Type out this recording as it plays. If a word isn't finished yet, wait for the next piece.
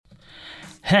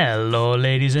Hello,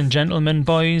 ladies and gentlemen,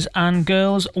 boys and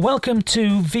girls. Welcome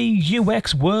to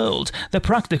VUX World, the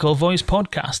Practical Voice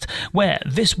Podcast, where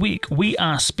this week we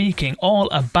are speaking all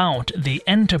about the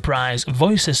enterprise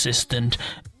voice assistant,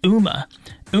 Uma.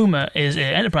 Uma is an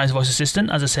enterprise voice assistant,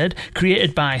 as I said,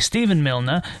 created by Stephen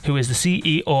Milner, who is the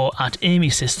CEO at Amy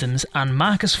Systems, and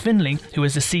Marcus Finley, who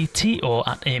is the CTO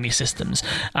at Amy Systems.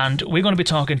 And we're going to be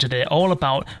talking today all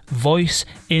about voice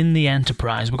in the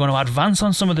enterprise. We're going to advance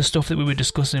on some of the stuff that we were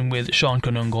discussing with Sean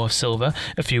Kanungo of Silver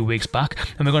a few weeks back,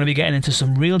 and we're going to be getting into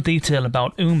some real detail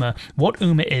about Uma, what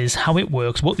Uma is, how it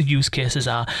works, what the use cases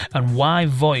are, and why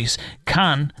voice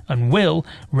can and will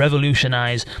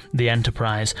revolutionize the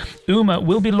enterprise. Uma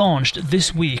will be launched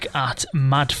this week at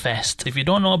MadFest. If you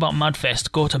don't know about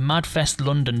MadFest, go to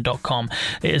madfestlondon.com.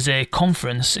 It is a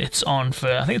conference. I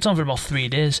think it's on for about 3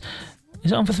 days.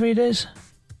 Is it on for 3 days?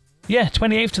 Yeah,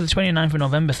 28th to the 29th of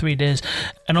November, 3 days.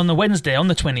 And on the Wednesday, on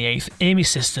the 28th, Amy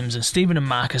Systems and Stephen and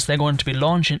Marcus, they're going to be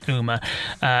launching Uma.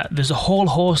 There's a whole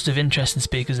host of interesting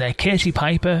speakers there. Katie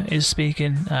Piper is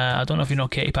speaking. I don't know if you know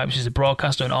Katie Piper. She's a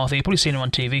broadcaster and author. You've probably seen her on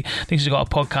TV. I think she's got a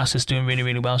podcast that's doing really,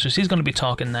 really well. So she's going to be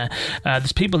talking there.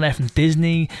 There's people there from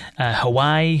Disney,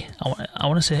 Hawaii. I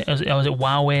want to say, was it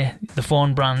Huawei, the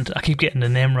phone brand? I keep getting the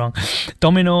name wrong.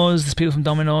 Domino's. There's people from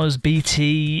Domino's,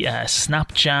 BT,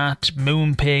 Snapchat,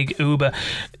 Moonpig, Uber.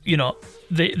 You know,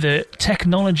 the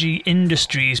technology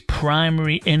industry's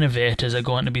primary innovators are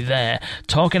going to be there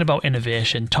talking about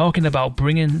innovation, talking about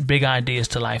bringing big ideas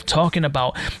to life, talking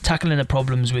about tackling the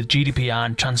problems with GDPR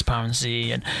and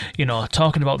transparency, and, you know,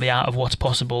 talking about the art of what's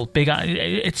possible.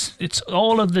 It's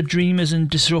all of the dreamers and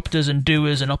disruptors and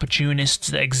doers and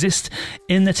opportunists that exist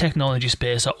in the technology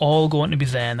space are all going to be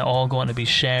there, and they're all going to be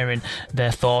sharing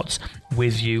their thoughts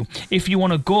with you. If you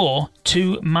want to go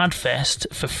to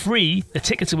MadFest for free, the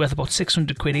tickets are worth about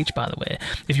 600 quid each, by the way.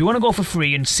 If you want to go for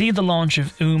free and see the launch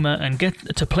of Uma and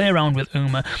get to play around with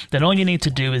Uma, then all you need to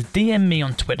do is DM me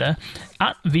on Twitter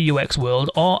at VUX World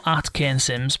or at Kane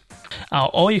Sims.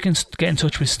 Or you can get in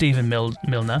touch with Stephen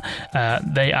Milner.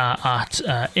 They are at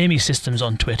Amy Systems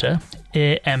on Twitter,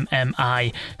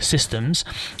 AMMI Systems.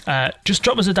 Just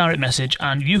drop us a direct message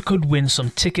and you could win some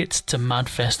tickets to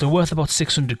MadFest. They're worth about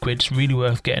 600 quid. It's really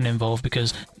worth getting involved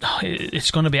because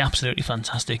it's going to be absolutely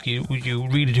fantastic. You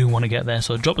really do want to get there,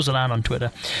 so drop us a line on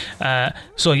Twitter.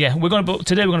 So yeah, today we're going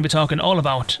to be talking all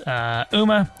about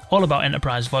Uma, all about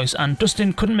enterprise voice, and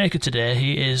Dustin couldn't make it today.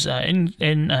 He is in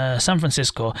San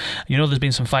Francisco. You know, there's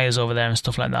been some fires over there and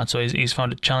stuff like that, so he's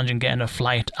found it challenging getting a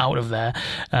flight out of there.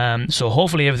 So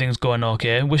hopefully everything's going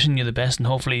okay. Wishing you the best, and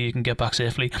hopefully you can get back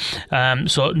safely.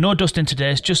 So no Dustin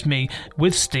today. It's just me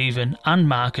with Stephen and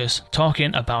Marcus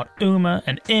talking about Uma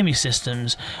and Amy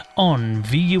Systems on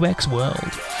VUX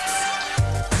World.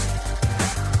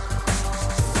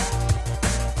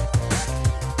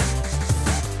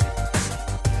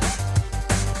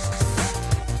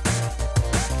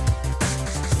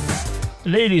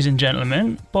 Ladies and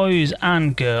gentlemen, boys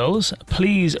and girls,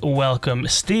 please welcome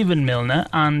Stephen Milner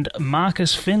and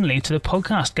Marcus Finley to the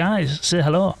podcast. Guys, say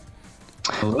hello.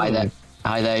 Hello.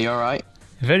 Hi there, you alright?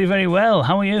 Very, very well.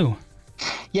 How are you?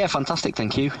 Yeah, fantastic,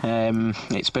 thank you.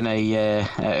 It's been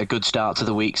a good start to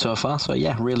the week so far, so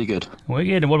yeah, really good.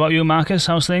 Wicked. And what about you, Marcus?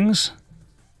 How's things?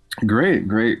 Great.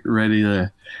 Ready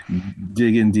to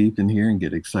dig in deep in here and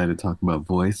get excited talking about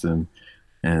voice and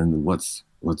what's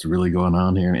really going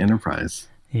on here in enterprise.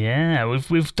 Yeah,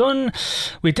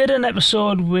 we did an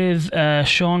episode with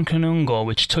Sean Kanungo,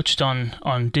 which touched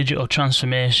on digital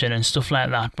transformation and stuff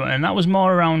like that, and that was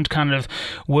more around kind of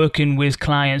working with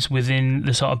clients within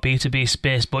the sort of B2B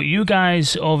space. But you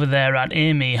guys over there at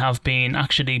Amy have been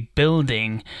actually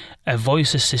building a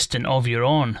voice assistant of your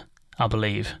own, I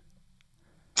believe.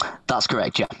 That's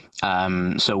correct, yeah.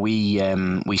 So we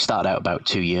started out about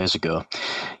 2 years ago,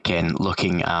 Ken,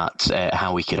 looking at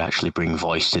how we could actually bring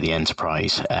voice to the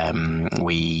enterprise. But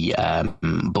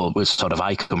was sort of,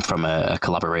 I come from a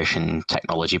collaboration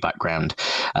technology background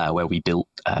where we built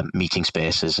meeting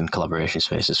spaces and collaboration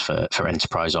spaces for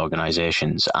enterprise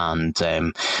organizations. And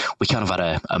we kind of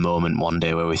had a moment one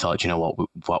day where we thought, you know what,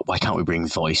 why can't we bring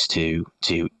voice to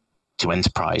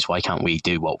enterprise? Why can't we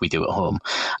do what we do at home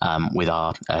with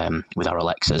our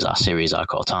Alexas, our Siris, our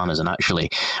Cortanas, and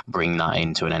actually bring that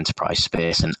into an enterprise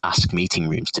space and ask meeting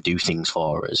rooms to do things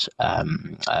for us,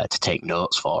 to take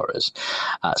notes for us.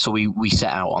 So we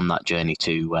set out on that journey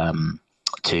to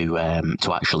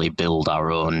actually build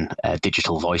our own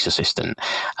digital voice assistant,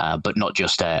 but not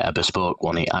just a bespoke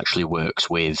one. It actually works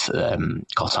with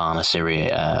Cortana,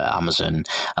 Siri, Amazon,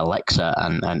 Alexa,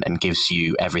 and gives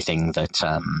you everything that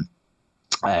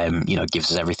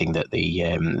gives us everything that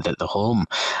the home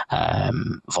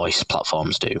voice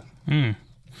platforms do.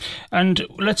 And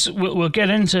we'll get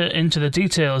into the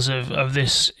details of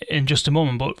this in just a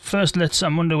moment. But first, I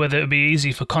wonder whether it would be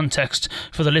easy for context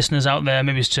for the listeners out there,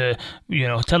 maybe to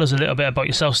tell us a little bit about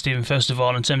yourself, Stephen, first of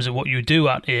all, in terms of what you do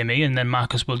at AMI, and then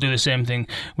Marcus will do the same thing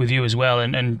with you as well.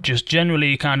 And just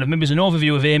generally, kind of maybe as an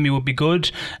overview of AMI would be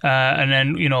good, and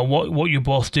then what you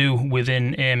both do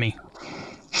within AMI.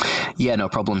 Yeah, no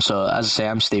problem. So as I say,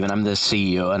 I'm Stephen. I'm the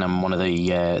CEO and I'm one of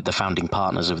the founding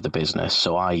partners of the business.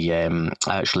 So I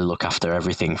actually look after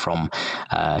everything from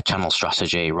channel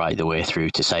strategy right the way through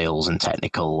to sales and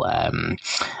technical,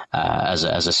 as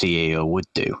a CEO would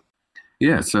do.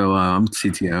 Yeah, so I'm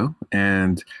CTO,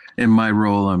 and in my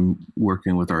role, I'm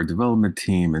working with our development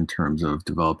team in terms of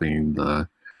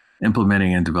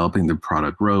implementing and developing the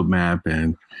product roadmap,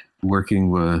 and working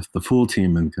with the full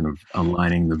team and kind of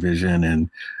aligning the vision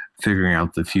and figuring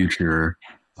out the future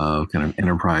of kind of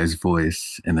enterprise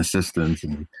voice and assistance,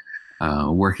 and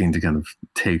working to kind of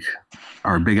take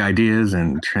our big ideas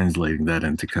and translating that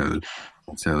into code.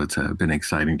 So it's been an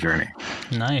exciting journey.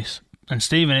 Nice. And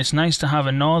Stephen, it's nice to have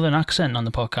a northern accent on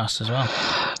the podcast as well.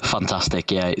 Fantastic,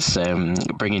 yeah. It's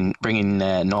bringing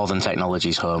northern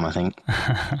technologies home, I think.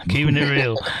 Keeping it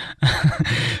real.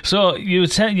 So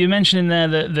you mentioned in there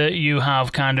that you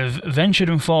have kind of ventured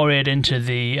and forayed into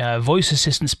the voice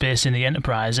assistant space in the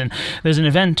enterprise, and there's an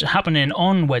event happening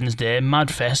on Wednesday,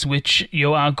 MadFest, which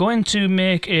you are going to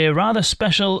make a rather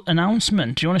special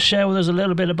announcement. Do you want to share with us a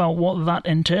little bit about what that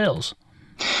entails?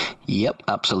 Yep,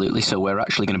 absolutely. So we're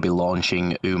actually going to be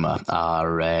launching Uma,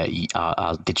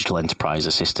 our digital enterprise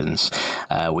assistance,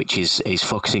 which is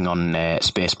focusing on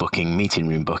space booking, meeting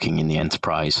room booking in the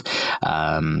enterprise,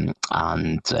 and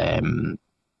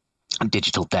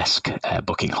digital desk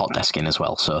booking, hot desking as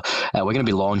well. So we're going to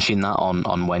be launching that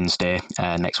on Wednesday,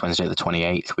 next Wednesday the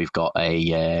 28th. We've got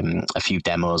a few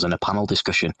demos and a panel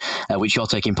discussion, which you're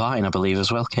taking part in, I believe,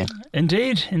 as well, Ken.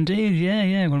 Indeed, yeah.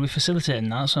 I'm going to be facilitating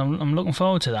that, so I'm looking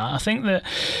forward to that. I think that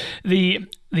the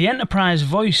enterprise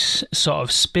voice sort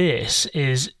of space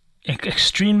is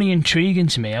extremely intriguing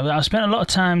to me. I've spent a lot of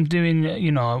time doing,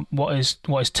 what is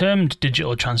termed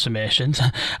digital transformations.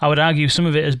 I would argue some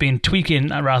of it has been tweaking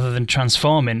rather than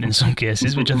transforming in some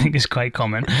cases, which I think is quite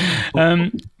common.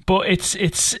 But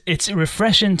it's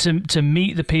refreshing to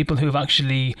meet the people who have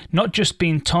actually not just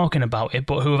been talking about it,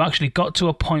 but who have actually got to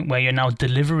a point where you're now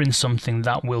delivering something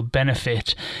that will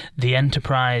benefit the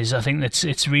enterprise. I think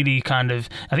it's really I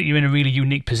think you're in a really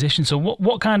unique position. So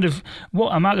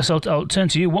Marcus, I'll turn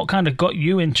to you. What kind of got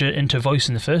you into voice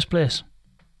in the first place?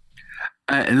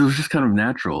 It was just kind of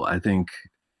natural. I think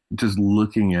just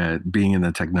looking at being in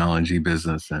the technology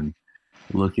business and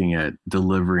looking at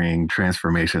delivering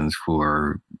transformations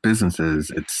for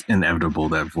businesses, it's inevitable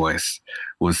that voice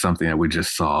was something that we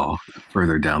just saw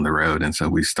further down the road. And so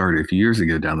we started a few years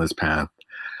ago down this path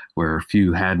where a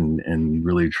few hadn't, and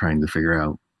really trying to figure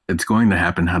out it's going to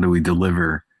happen. How do we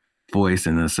deliver voice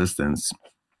and assistance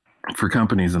for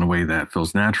companies in a way that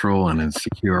feels natural and is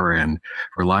secure and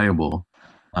reliable,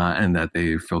 and that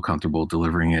they feel comfortable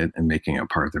delivering it and making it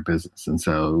part of their business? And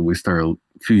so we started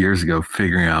a few years ago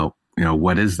figuring out,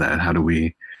 what is that? How do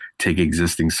we take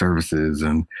existing services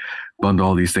and bundle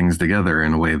all these things together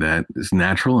in a way that is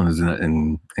natural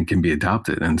and can be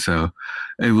adopted? And so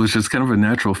it was just kind of a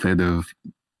natural fit of,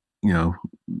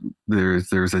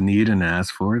 there's a need and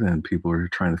ask for it, and people are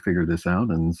trying to figure this out.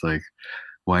 And it's like,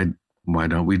 why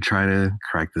don't we try to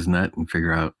crack this nut and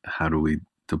figure out how do we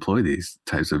deploy these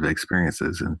types of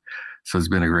experiences? And so it's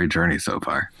been a great journey so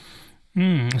far.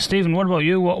 Stephen, what about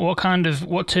you?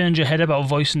 What turned your head about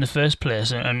voice in the first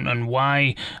place, and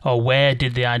why or where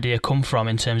did the idea come from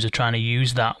in terms of trying to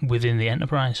use that within the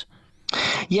enterprise?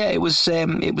 Yeah, it was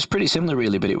pretty similar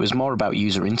really, but it was more about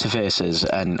user interfaces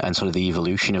and sort of the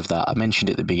evolution of that. I mentioned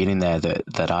at the beginning there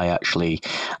that I actually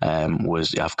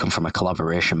I've come from a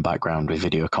collaboration background with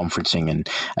video conferencing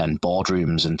and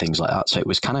boardrooms and things like that. So it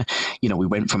was kind of, we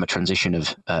went from a transition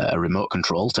of a remote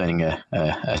control turning a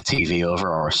TV over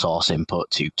or a source input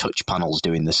to touch panels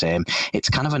doing the same. It's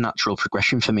kind of a natural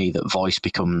progression for me that voice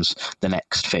becomes the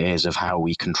next phase of how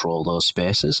we control those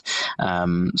spaces.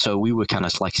 So we were kind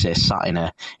of, like I say, sat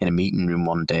sat in a meeting room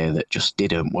one day that just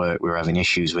didn't work. We were having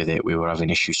issues with it. We were having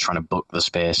issues trying to book the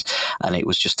space, and it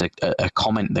was just a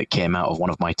comment that came out of one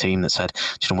of my team that said,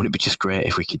 wouldn't it be just great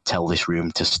if we could tell this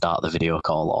room to start the video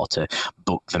call or to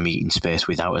book the meeting space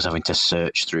without us having to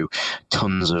search through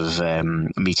tons of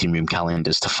meeting room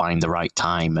calendars to find the right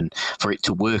time and for it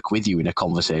to work with you in a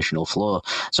conversational flow.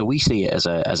 So we see it as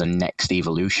a next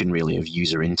evolution really of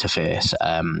user interface.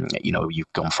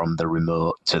 You've gone from the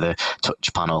remote to the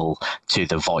touch panel to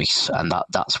the voice, and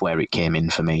that's where it came in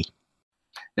for me.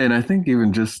 And I think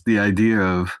even just the idea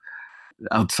of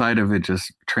outside of it,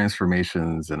 just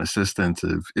transformations and assistance,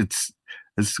 it's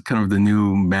kind of the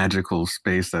new magical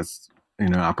space that's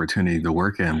opportunity to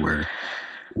work in, where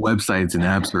websites and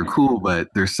apps are cool, but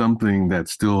there's something that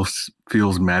still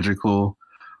feels magical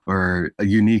or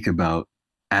unique about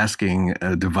asking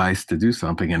a device to do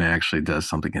something and it actually does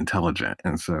something intelligent.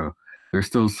 And so there's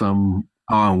still some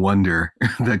awe and wonder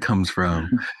that comes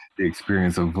from the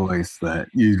experience of voice that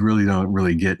you really don't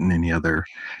really get in any other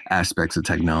aspects of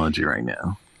technology right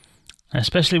now.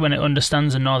 Especially when it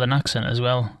understands a northern accent as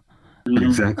well.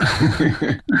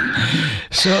 Exactly.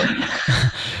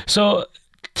 So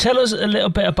tell us a little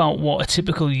bit about what a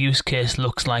typical use case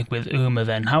looks like with Uma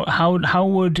then. How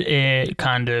would a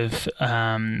kind of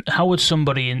how would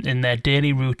somebody in their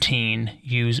daily routine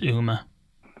use Uma?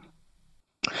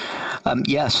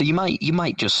 So you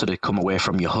might just sort of come away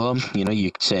from your home.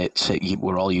 You say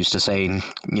we're all used to saying,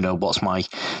 what's my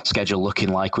schedule looking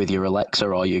like with your Alexa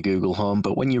or your Google Home.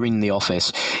 But when you're in the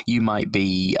office, you might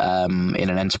be in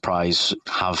an enterprise,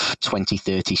 have 20,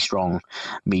 30 strong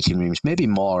meeting rooms, maybe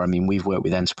more. I mean, we've worked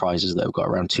with enterprises that have got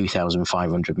around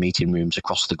 2,500 meeting rooms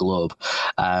across the globe,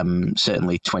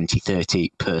 certainly 20,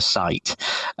 30 per site.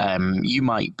 You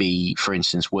might be, for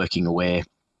instance, working away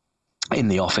in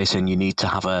the office and you need to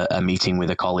have a meeting with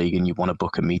a colleague and you want to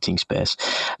book a meeting space.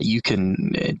 You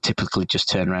can typically just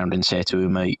turn around and say to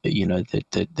Uma,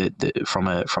 from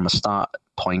a start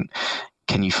point,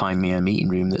 can you find me a meeting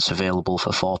room that's available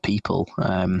for 4 people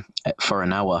for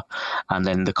an hour? And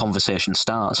then the conversation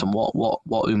starts. And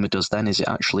what Uma does then is it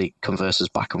actually converses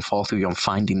back and forth with you on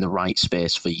finding the right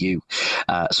space for you.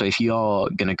 So if you're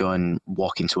going to go and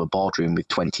walk into a boardroom with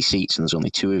 20 seats and there's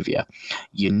only 2 of you,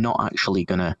 you're not actually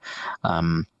going to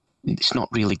it's not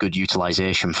really good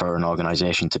utilization for an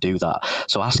organization to do that.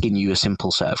 So asking you a simple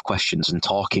set of questions and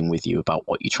talking with you about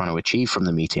what you're trying to achieve from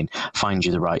the meeting finds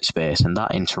you the right space, and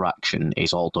that interaction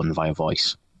is all done via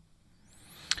voice.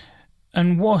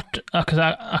 And because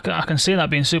I can see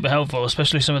that being super helpful,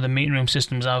 especially some of the meeting room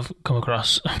systems I've come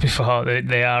across before.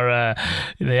 They are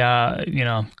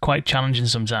quite challenging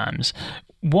sometimes.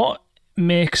 What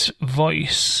makes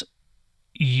voice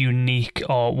unique,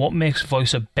 or what makes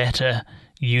voice a better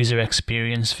user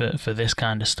experience for this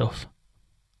kind of stuff?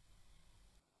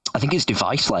 I think it's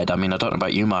device-led. I mean, I don't know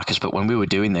about you, Marcus, but when we were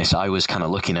doing this, I was kind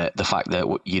of looking at the fact that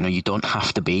you don't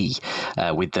have to be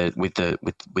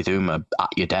with Uma at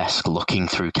your desk looking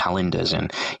through calendars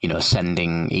and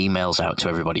sending emails out to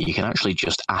everybody. You can actually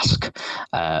just ask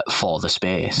for the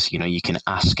space. You can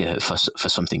ask for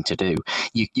something to do.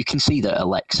 You can see that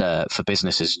Alexa for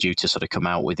Business is due to sort of come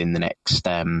out within the next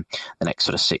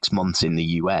sort of 6 months in the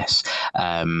US.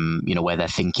 Where they're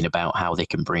thinking about how they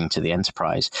can bring to the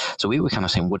enterprise. So we were kind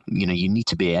of saying, you need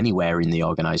to be anywhere in the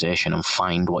organization and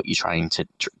find what you're trying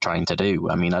to do.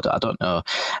 I mean, I don't know,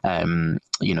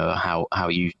 how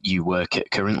you work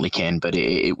currently, Ken, but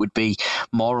it would be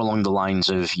more along the lines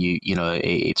of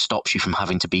it stops you from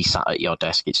having to be sat at your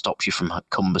desk. It stops you from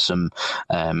cumbersome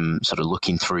sort of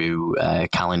looking through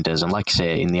calendars. And like I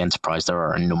say, in the enterprise, there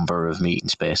are a number of meeting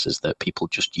spaces that people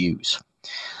just use.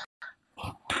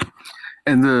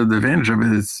 And the advantage of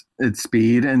it is its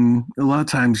speed, and a lot of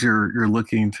times you're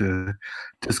looking to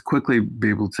just quickly be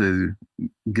able to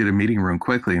get a meeting room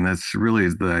quickly, and that's really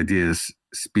the idea is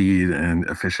speed and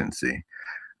efficiency,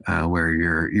 where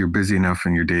you're busy enough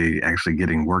in your day actually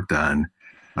getting work done.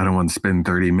 I don't want to spend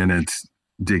 30 minutes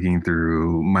digging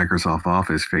through Microsoft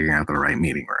Office figuring out the right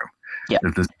meeting room. Yeah.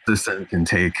 If the system can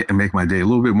take and make my day a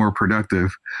little bit more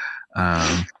productive,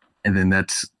 and then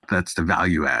that's the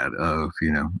value add of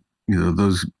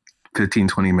those 15,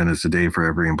 20 minutes a day for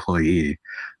every employee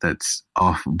that's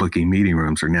off booking meeting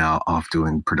rooms are now off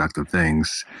doing productive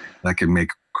things that can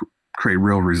create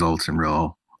real results and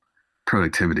real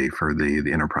productivity for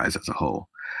the enterprise as a whole.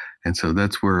 And so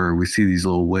that's where we see these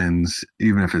little wins,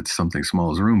 even if it's something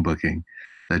small as room booking,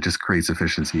 that just creates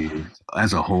efficiency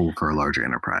as a whole for a larger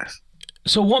enterprise.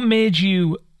 So what made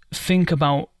you think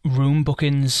about room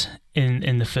bookings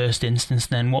in the first instance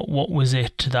then? What was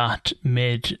it that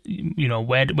made,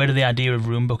 where did the idea of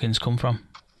room bookings come from?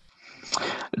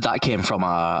 That came from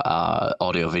our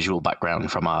audio-visual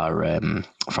background, from our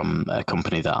from a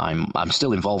company that I'm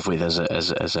still involved with as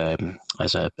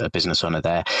a business owner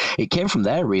there. It came from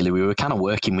there, really. We were kind of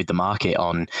working with the market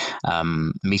on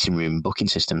meeting room booking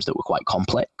systems that were quite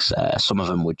complex. Some of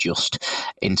them were just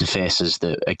interfaces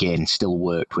that, again, still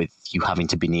worked with you having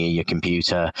to be near your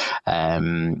computer,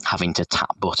 having to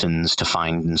tap buttons to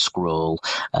find and scroll,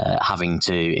 having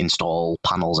to install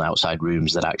panels outside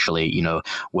rooms that actually,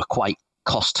 were quite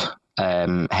cost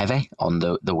heavy on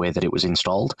the way that it was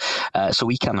installed. So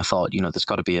we kind of thought, there's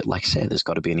got to be, like I say, there's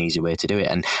got to be an easy way to do it.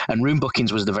 And room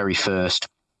bookings was the very first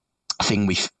thing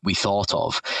we thought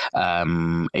of.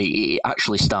 It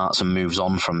actually starts and moves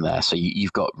on from there. So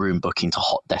you've got room booking to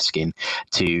hot desking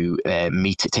to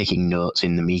taking notes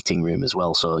in the meeting room as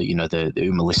well. So the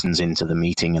UMA listens into the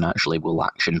meeting and actually will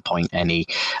action point any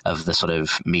of the sort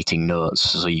of meeting notes,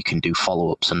 so you can do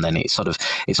follow-ups. And then it's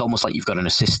almost like you've got an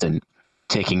assistant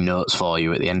taking notes for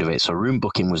you at the end of it. So room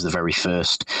booking was the very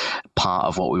first part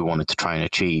of what we wanted to try and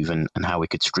achieve, and how we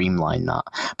could streamline that.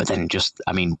 But then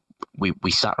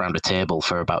we sat around a table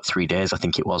for about 3 days, I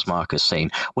think it was, Marcus,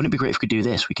 saying, wouldn't it be great if we could do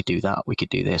this? We could do that. We could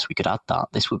do this. We could add that.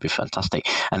 This would be fantastic.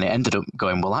 And it ended up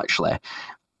going, well, actually,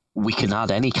 we can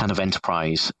add any kind of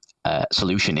enterprise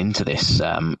solution into this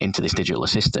digital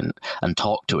assistant and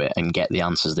talk to it and get the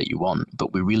answers that you want.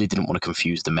 But we really didn't want to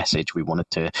confuse the message. We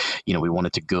wanted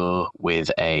to go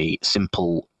with a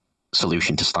simple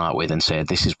solution to start with and say,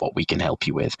 this is what we can help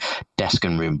you with. Desk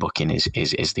and room booking is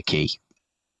the key.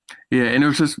 Yeah, and it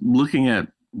was just looking at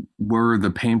where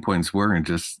the pain points were and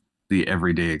just the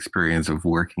everyday experience of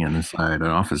working inside an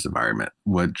office environment.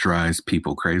 What drives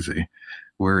people crazy?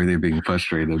 Where are they being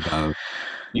frustrated about?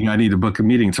 I need to book a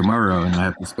meeting tomorrow and I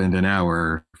have to spend an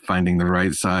hour finding the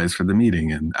right size for the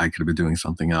meeting, and I could have been doing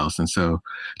something else. And so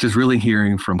just really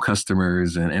hearing from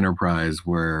customers and enterprise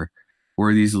where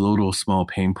these little small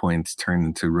pain points turn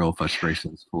into real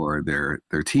frustrations for their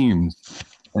teams,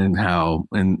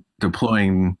 and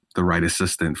deploying the right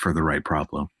assistant for the right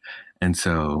problem. And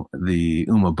so the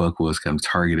UMA book was kind of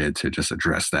targeted to just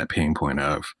address that pain point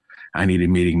of, I need a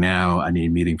meeting now. I need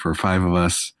a meeting for 5 of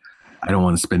us. I don't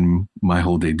want to spend my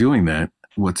whole day doing that.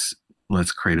 Let's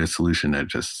create a solution that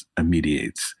just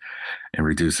mediates and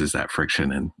reduces that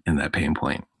friction and that pain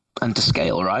point. And to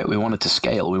scale, right? We wanted to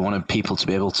scale. We wanted people to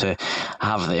be able to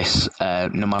have this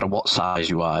no matter what size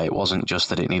you are. It wasn't just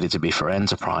that it needed to be for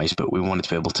enterprise, but we wanted to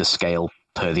be able to scale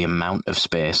per the amount of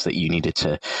space that you needed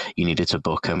to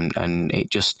book. And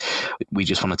we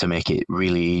just wanted to make it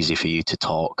really easy for you to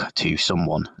talk to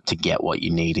someone to get what you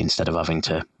need instead of having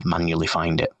to manually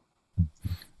find it.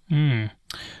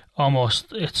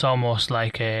 It's almost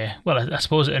like I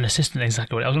suppose an assistant,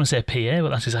 exactly what I was going to say, PA, but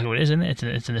that's exactly what it is, isn't it?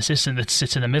 It's an assistant that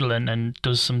sits in the middle and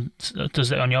does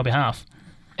it on your behalf.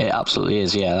 It absolutely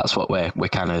is, yeah. That's what we're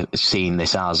kind of seeing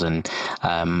this as, and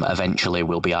eventually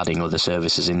we'll be adding other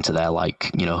services into there,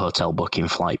 like hotel booking,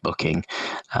 flight booking,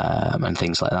 and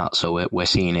things like that. So we're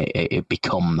seeing it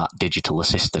become that digital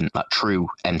assistant, that true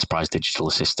enterprise digital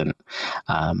assistant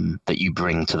that you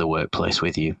bring to the workplace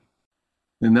with you.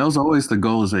 And that was always the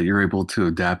goal, is that you're able to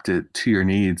adapt it to your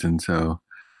needs. And so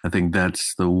I think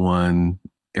that's the one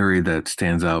area that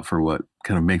stands out for what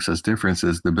kind of makes us different,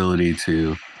 is the ability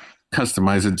to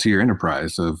customize it to your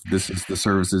enterprise. So if this is the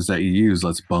services that you use,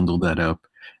 let's bundle that up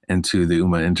into the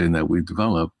UMA engine that we've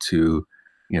developed to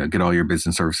get all your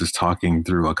business services talking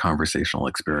through a conversational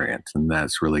experience. And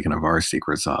that's really kind of our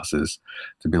secret sauce, is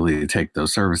the ability to take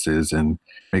those services and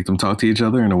make them talk to each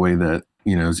other in a way that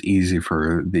is easy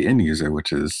for the end user,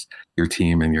 which is your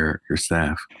team and your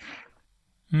staff.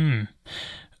 You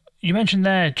mentioned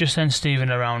there just then, Stephen,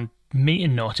 around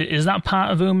meeting notes. Is that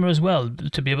part of UMA as well,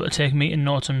 to be able to take meeting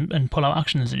notes and pull out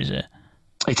actions, did you say?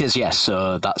 It is, yes.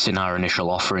 So that's in our initial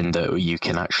offering, that you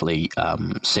can actually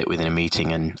sit within a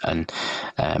meeting and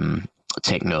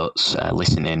take notes,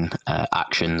 listen in,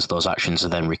 actions. Those actions are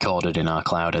then recorded in our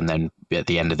cloud, and then at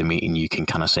the end of the meeting you can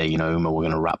kind of say, UMA, we're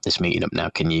going to wrap this meeting up now.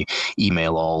 Can you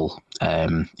email all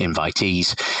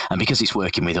invitees? And because it's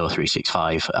working with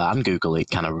O365 and Google, it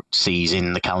kind of sees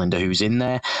in the calendar who's in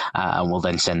there, and will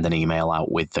then send an email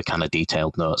out with the kind of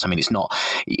detailed notes. I mean, it's not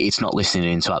listening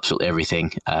into absolutely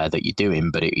everything that you're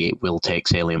doing, but it will take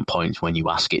salient points when you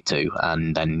ask it to.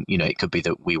 And then it could be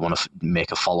that we want to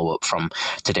make a follow-up from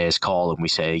today's call, and we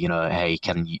say, hey,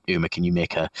 UMA, can you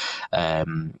make a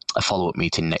follow-up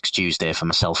meeting next Tuesday for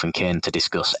myself and Kane to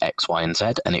discuss X, Y, and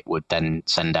Z? And it would then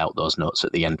send out those notes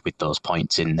at the end with those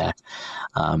points in there.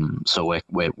 So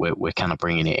we're kind of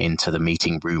bringing it into the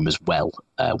meeting room as well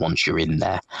once you're in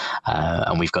there.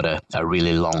 And we've got a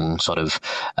really long sort of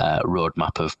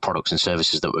roadmap of products and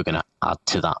services that we're going to add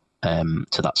to that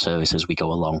to that service as we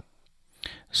go along.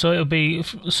 So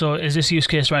is this use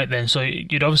case right then? So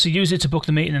you'd obviously use it to book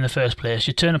the meeting in the first place.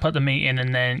 You turn up at the meeting,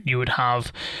 and then you would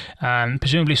have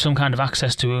presumably some kind of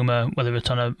access to Uma, whether it's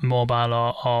on a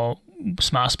mobile or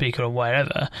smart speaker or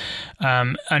wherever.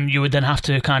 And you would then have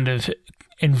to kind of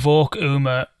invoke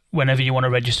Uma whenever you want to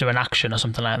register an action or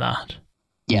something like that.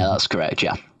 Yeah, that's correct.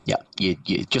 Yeah. Yeah, you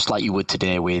just like you would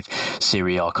today with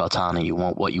Siri or Cortana.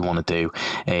 What you want to do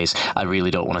is, I really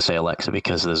don't want to say Alexa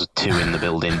because there's two in the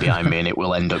building behind me, and it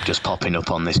will end up just popping up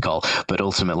on this call. But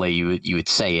ultimately, you would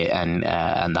say it,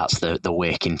 and that's the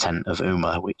wake intent of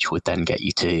Uma, which would then get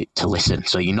you to listen.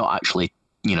 So you're not actually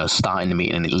starting the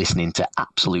meeting and listening to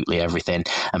absolutely everything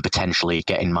and potentially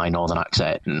getting my northern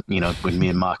accent. And, when me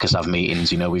and Marcus have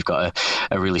meetings, we've got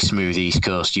a really smooth East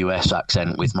Coast US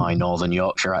accent with my northern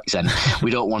Yorkshire accent.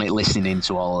 We don't want it listening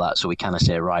into all of that. So we kind of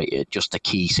say, right, just the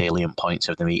key salient points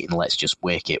of the meeting, let's just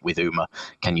wake it with Uma.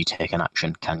 Can you take an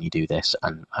action? Can you do this?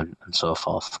 And so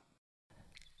forth.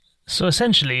 So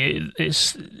essentially,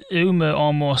 it's Uma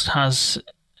almost has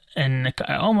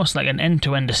almost like an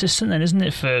end-to-end assistant then, isn't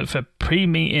it, for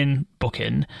pre-meeting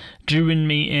booking, during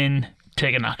meeting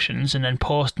taking actions, and then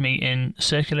post-meeting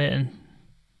circulating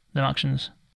them actions?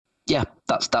 Yeah,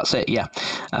 that's it. Yeah,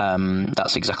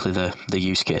 that's exactly the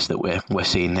use case that we're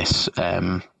seeing this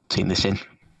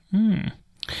in.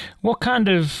 What kind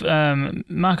of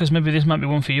Marcus? Maybe this might be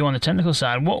one for you on the technical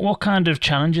side. What kind of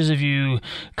challenges have you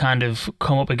kind of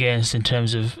come up against in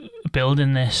terms of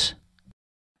building this?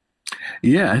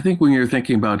 Yeah, I think when you're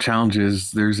thinking about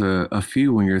challenges, there's a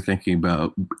few when you're thinking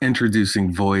about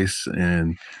introducing voice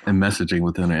and messaging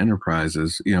within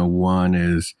enterprises. One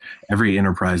is every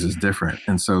enterprise is different.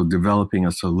 And so developing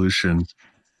a solution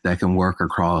that can work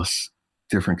across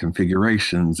different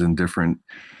configurations and different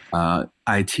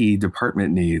IT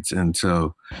department needs. And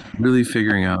so really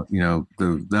figuring out,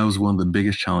 that was one of the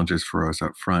biggest challenges for us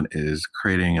up front, is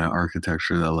creating an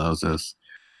architecture that allows us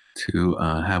to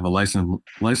have a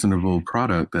licensable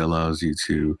product that allows you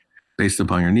to, based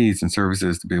upon your needs and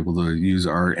services, to be able to use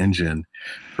our engine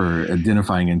for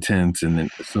identifying intent and then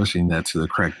associating that to the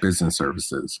correct business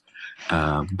services.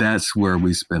 That's where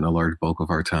we spend a large bulk of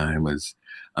our time, is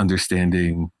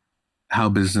understanding how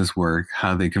business work,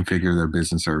 how they configure their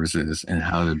business services, and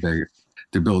how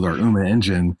to build our Uma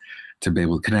engine to be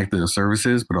able to connect those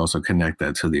services, but also connect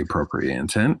that to the appropriate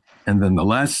intent. And then the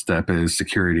last step is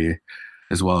security,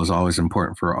 as well, as always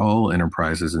important for all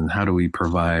enterprises. And how do we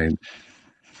provide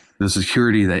the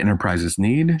security that enterprises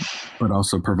need, but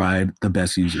also provide the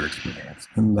best user experience?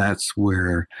 And that's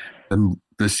where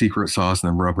the secret sauce and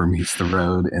the rubber meets the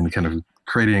road, and kind of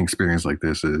creating an experience like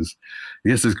this is,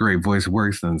 yes, this great voice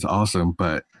works and it's awesome,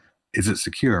 but is it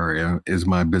secure? Is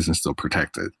my business still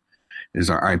protected? Is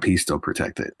our IP still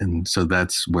protected? And so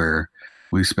that's where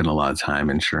we spend a lot of time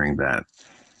ensuring that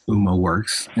Uma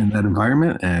works in that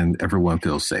environment and everyone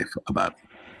feels safe about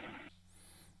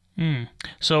it.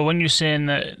 So when you're saying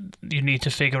that you need to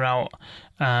figure out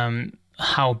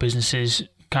how businesses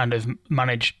kind of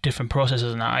manage different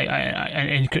processes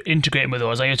and integrate with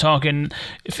those, are you talking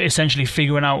essentially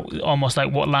figuring out almost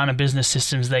like what line of business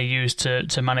systems they use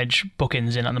to manage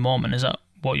bookings in at the moment? Is that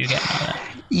what you're getting at there?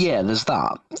 Yeah, there's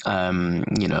that,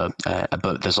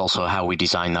 but there's also how we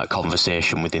design that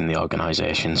conversation within the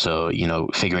organization. So,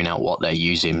 figuring out what they're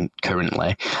using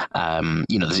currently,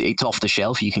 it's off the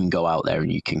shelf. You can go out there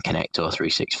and you can connect to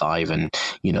O365 and,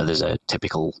 there's a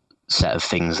typical set of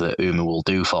things that Uma will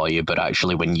do for you, but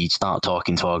actually when you start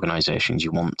talking to organizations,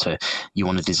 you want to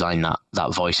design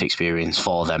that voice experience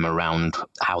for them around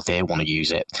how they want to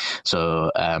use it.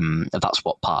 So that's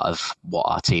what part of what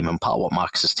our team and part of what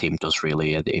Marcus's team does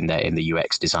really in the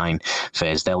UX design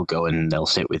phase. They'll go and they'll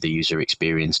sit with the user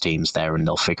experience teams there, and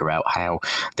they'll figure out how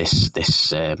this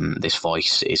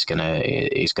voice is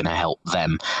gonna help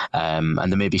them, and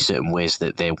there may be certain ways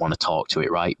that they want to talk to it,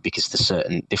 right? Because the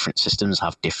certain different systems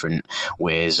have different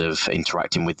ways of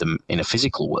interacting with them in a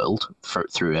physical world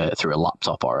through a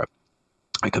laptop or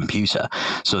a computer.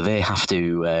 So they have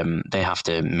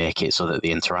to make it so that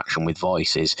the interaction with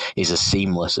voice is as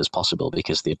seamless as possible,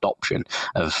 because the adoption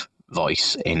of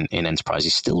voice in enterprise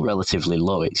is still relatively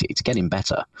low. It's getting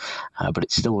better, but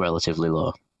it's still relatively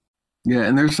low. Yeah,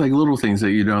 and there's like little things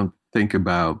that you don't think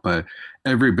about, but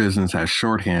every business has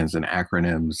shorthands and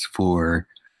acronyms for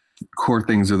core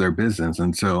things of their business.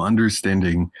 And so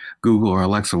understanding Google or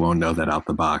Alexa won't know that out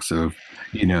the box of,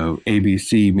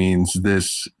 ABC means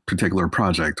this particular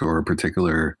project or a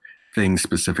particular thing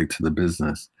specific to the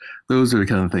business. Those are the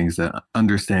kind of things that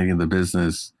understanding the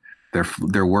business, their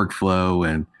workflow,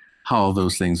 and how all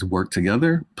those things work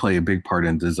together play a big part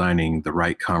in designing the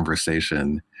right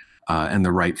conversation and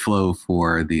the right flow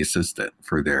for the assistant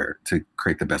to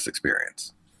create the best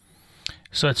experience.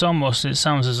 So it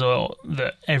sounds as though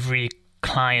that every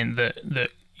client that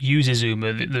uses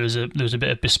Uma, there's a bit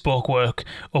of bespoke work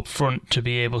up front to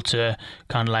be able to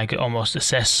kind of like almost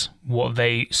assess what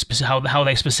how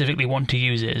they specifically want to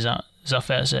use it. Is that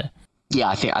fair to say? Yeah,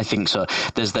 I think so.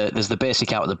 There's the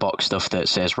basic out of the box stuff that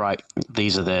says, right,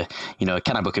 these are the,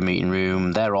 can I book a meeting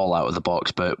room? They're all out of the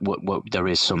box, but there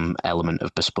is some element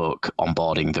of bespoke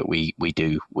onboarding that we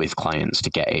do with clients to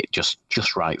get it just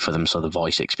right for them, so the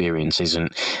voice experience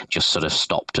isn't just sort of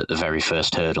stopped at the very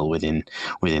first hurdle within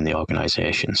the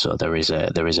organisation. So there is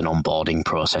an onboarding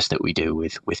process that we do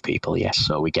with people, yes,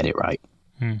 so we get it right.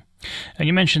 And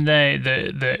you mentioned there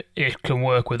that it can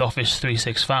work with Office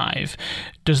 365.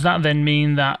 Does that then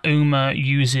mean that Uma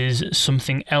uses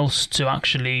something else to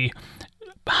actually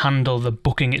handle the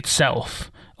booking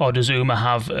itself? Or does Uma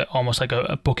have almost like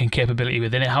a booking capability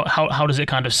within it? How does it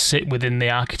kind of sit within the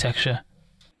architecture?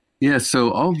 Yeah, so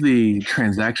all the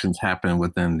transactions happen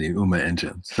within the Uma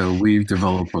engine. So we've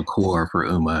developed a core for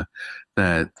Uma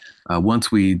that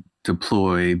once we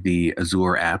deploy the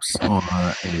Azure apps on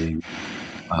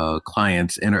a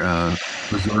client's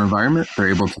Azure environment, they're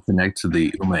able to connect to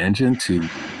the Uma engine to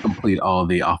complete all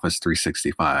the Office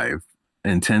 365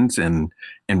 intents and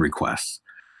requests.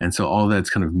 And so all that's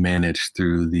kind of managed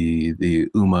through the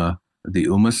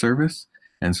Uma service.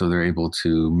 And so they're able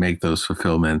to make those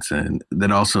fulfillments, and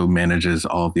that also manages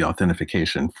all of the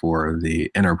authentication for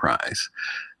the enterprise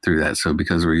through that. So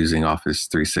because we're using Office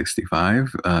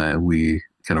 365, we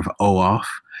kind of OAuth.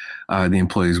 The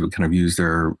employees would kind of use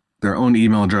their own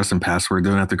email address and password.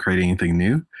 They don't have to create anything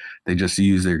new. They just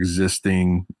use their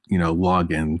existing,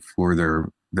 login for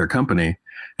their company,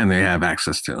 and they have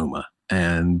access to Uma.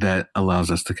 And that allows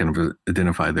us to kind of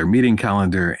identify their meeting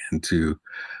calendar and to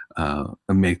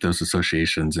make those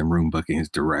associations and room bookings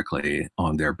directly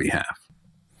on their behalf.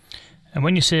 And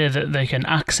when you say that they can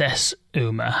access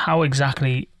Uma, how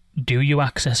exactly do you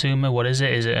access Uma? What is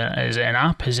it? Is it an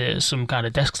app? Is it some kind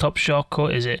of desktop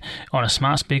shortcut? Is it on a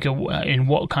smart speaker? In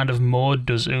what kind of mode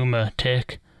does Uma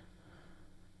take?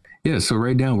 Yeah, so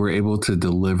right now we're able to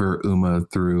deliver Uma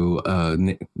through a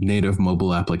native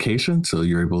mobile application. So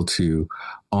you're able to,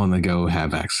 on the go,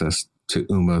 have access to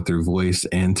Uma through voice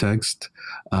and text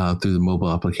through the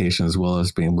mobile application, as well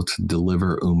as being able to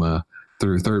deliver Uma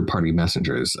through third-party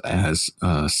messengers as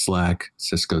Slack,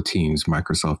 Cisco Teams,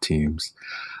 Microsoft Teams,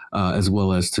 as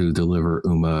well as to deliver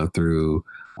Uma through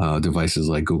devices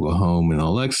like Google Home and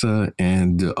Alexa,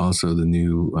 and also the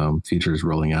new features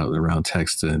rolling out around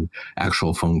text and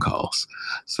actual phone calls.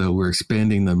 So we're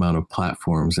expanding the amount of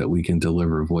platforms that we can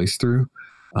deliver voice through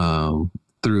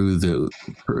the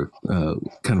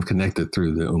kind of connected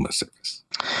through the Uma service.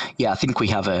 Yeah, I think we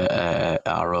have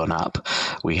our own app.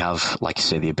 We have, like I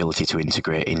say, the ability to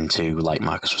integrate into, like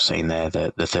Marcus was saying there,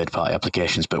 the third-party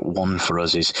applications. But one for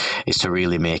us is to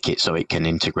really make it so it can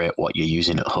integrate what you're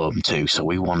using at home too. So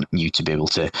we want you to be able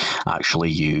to actually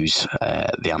use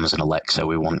the Amazon Alexa.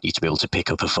 We want you to be able to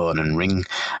pick up a phone and ring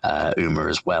Uma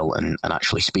as well, and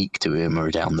actually speak to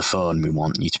Uma down the phone. We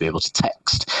want you to be able to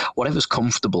text, whatever's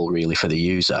comfortable really for the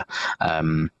user.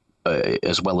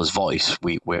 As well as voice,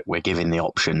 we're giving the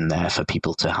option there for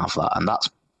people to have that, and that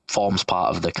forms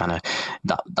part of the kind of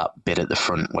that bit at the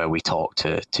front where we talk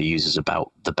to users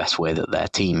about the best way that their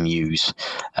team use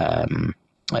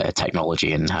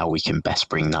technology and how we can best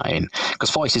bring that in,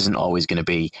 because voice isn't always going to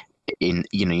be you're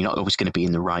not always going to be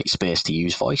in the right space to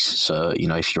use voice. So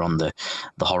if you're on the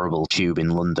horrible tube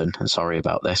in London, and sorry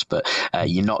about this, but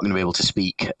you're not going to be able to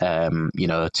speak to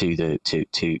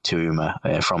Uma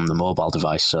from the mobile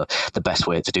device. So the best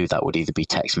way to do that would either be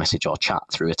text message or chat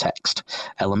through a text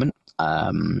element.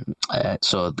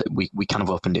 So that we kind of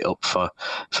opened it up for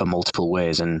multiple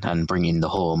ways and bringing the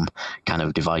home kind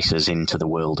of devices into the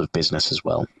world of business as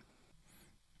well.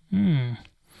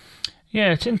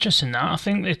 Yeah, it's interesting that. I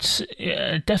think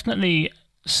it definitely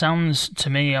sounds to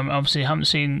me, I obviously haven't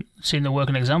seen the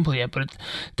working example yet, but it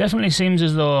definitely seems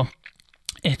as though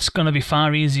it's going to be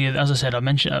far easier. As I said, I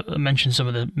mentioned some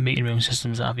of the meeting room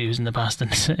systems that I've used in the past,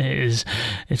 and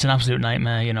it's an absolute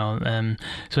nightmare,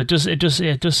 So it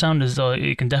does sound as though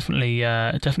it can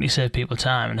definitely save people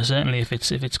time, and certainly if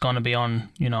it's going to be on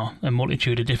a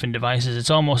multitude of different devices,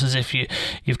 it's almost as if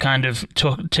you've kind of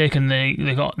taken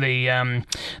the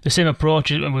same approach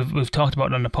we've talked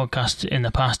about on the podcast in the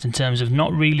past in terms of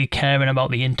not really caring about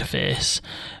the interface.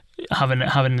 Having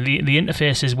the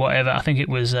interface is whatever. I think it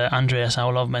was Andreas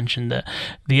Aulov mentioned that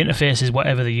the interface is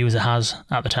whatever the user has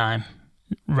at the time.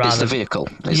 It's the vehicle.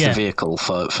 It's the vehicle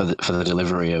for the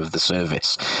delivery of the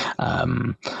service.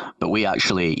 But we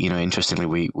actually, interestingly,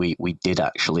 we did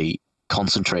actually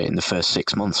concentrate in the first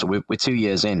 6 months. So we're 2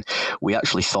 years in. We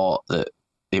actually thought that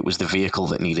it was the vehicle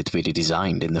that needed to be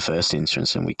designed in the first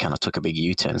instance, and we kind of took a big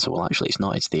U-turn. So, well, actually, it's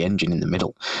not. It's the engine in the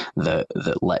middle that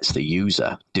lets the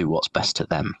user do what's best to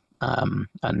them.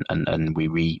 And we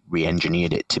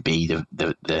re-engineered it to be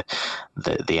the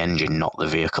engine, not the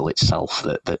vehicle itself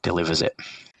that delivers it.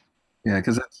 Yeah,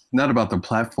 because it's not about the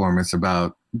platform. It's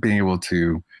about being able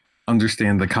to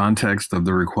understand the context of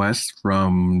the request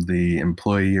from the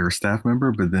employee or staff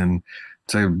member, but then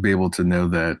to be able to know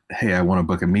that, hey, I want to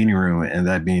book a meeting room, and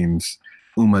that means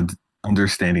Ooma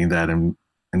understanding that and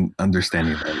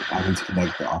understanding that I need to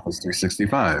connect to Office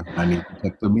 365. I need to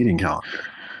check the meeting calendar.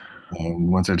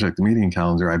 And once I check the meeting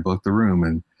calendar, I book the room.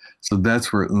 And so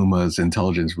that's where Ooma's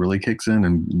intelligence really kicks in,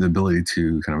 and the ability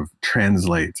to kind of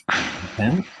translate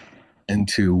intent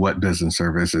into what business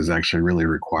service is actually really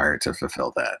required to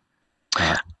fulfill that,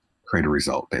 create a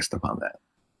result based upon that.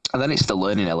 And then it's the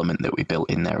learning element that we built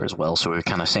in there as well. So we're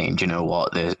kind of saying, do you know what,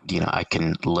 I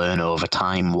can learn over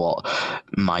time what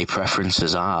my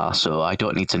preferences are. So I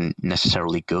don't need to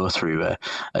necessarily go through a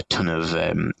ton of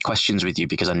questions with you,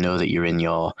 because I know that you're in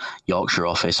your Yorkshire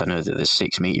office. I know that there's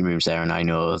 6 meeting rooms there, and I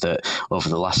know that over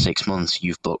the last 6 months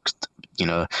you've booked,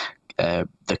 the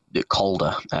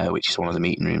Calder, which is one of the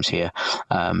meeting rooms here.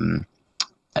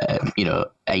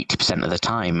 80% of the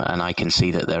time, and I can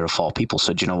see that there are 4 people.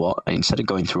 So do you know what? Instead of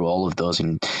going through all of those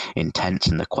intents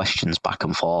and the questions back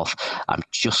and forth, I'm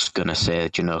just going to say,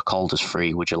 Calder's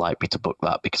free. Would you like me to book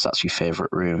that because that's your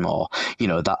favorite room? Or,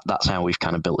 that's how we've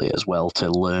kind of built it as well, to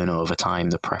learn over time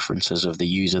the preferences of the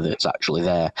user that's actually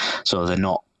there. So they're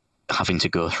not having to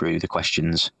go through the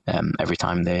questions every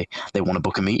time they want to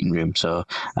book a meeting room. So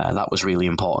that was really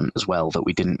important as well, that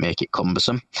we didn't make it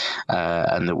cumbersome,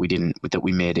 and that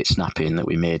we made it snappy, and that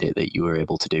we made it that you were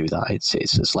able to do that.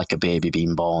 It's like a baby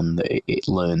being born, that it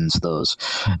learns those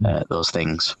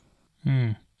things.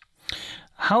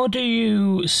 How do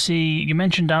you see, you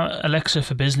mentioned Alexa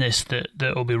for Business that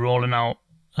will be rolling out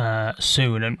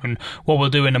soon, and what we'll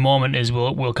do in a moment is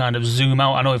we'll kind of zoom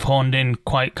out. I know we've honed in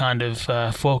quite kind of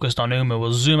focused on Ooma.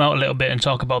 We'll zoom out a little bit and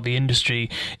talk about the industry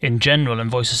in general and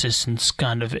voice assistants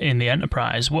kind of in the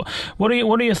enterprise. What are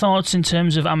your thoughts in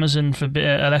terms of Amazon for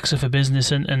Alexa for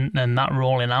Business and that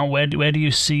rolling out? Where do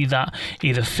you see that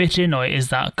either fitting, or is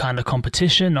that kind of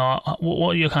competition, or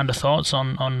what are your kind of thoughts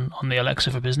on the Alexa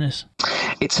for Business?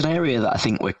 It's an area that I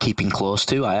think we're keeping close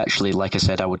to. I actually, like I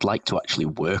said, I would like to actually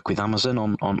work with Amazon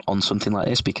on something like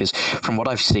this, because from what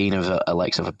I've seen of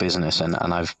Alexa for Business, and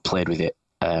I've played with it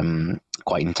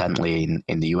quite intently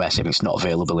in the US. I mean, it's not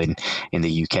available in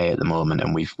the UK at the moment,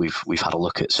 and we've had a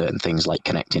look at certain things like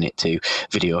connecting it to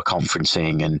video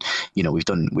conferencing, and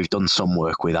we've done some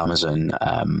work with Amazon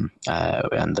and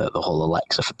the whole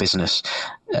Alexa for Business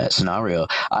scenario.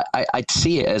 I'd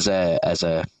see it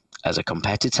as a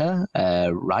competitor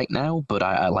right now, but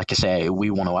I like I say,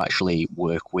 we want to actually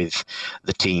work with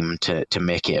the team to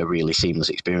make it a really seamless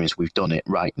experience. We've done it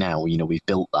right now. We've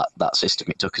built that system.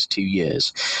 It took us 2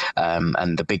 years,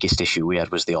 and the biggest issue we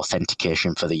had was the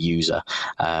authentication for the user.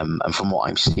 And from what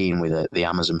I'm seeing with the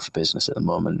Amazon for Business at the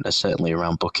moment, certainly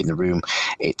around booking the room,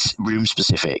 it's room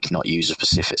specific, not user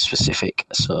specific.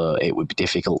 So it would be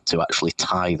difficult to actually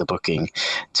tie the booking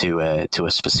to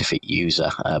a specific user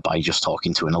by just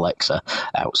talking to an Alexa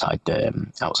outside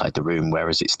the room,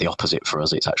 whereas it's the opposite for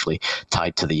us. It's actually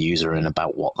tied to the user and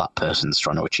about what that person's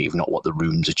trying to achieve, not what the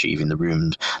room's achieving. The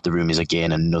room is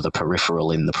again another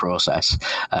peripheral in the process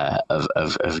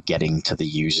of getting to the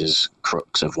user's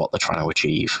crux of what they're trying to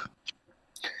achieve.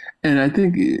 And I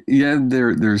think,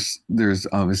 there's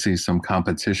obviously some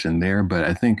competition there, but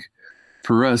I think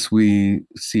for us, we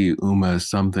see Ooma as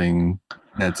something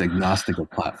that's agnostic of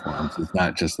platforms. It's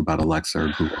not just about Alexa or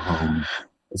Google Home.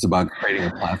 It's about creating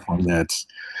a platform that's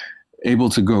able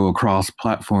to go across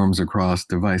platforms, across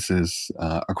devices,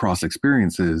 across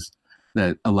experiences,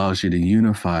 that allows you to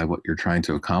unify what you're trying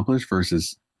to accomplish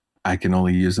versus I can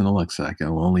only use an Alexa, I can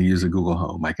only use a Google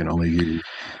Home, I can only use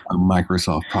a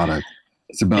Microsoft product.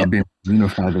 It's about being able to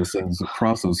unify those things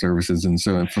across those services. And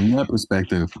so from that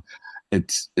perspective,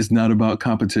 it's not about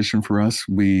competition for us.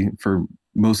 For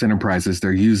most enterprises,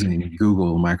 they're using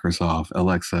Google, Microsoft,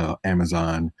 Alexa,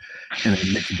 Amazon in a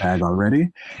mixed bag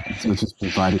already. So it's just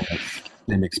providing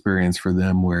an experience for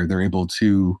them where they're able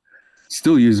to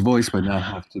still use voice, but not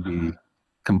have to be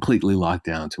completely locked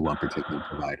down to one particular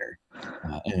provider.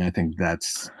 And I think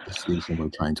that's the solution we're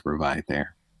trying to provide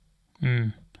there.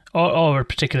 or a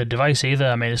particular device either.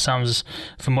 I mean, it sounds,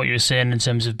 from what you were saying in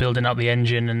terms of building out the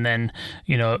engine, and then,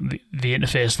 you know, the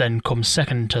interface then comes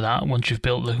second to that once you've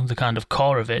built the kind of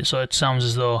core of it. So it sounds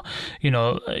as though, you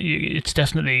know, it's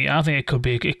definitely, I think it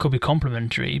could be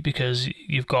complementary, because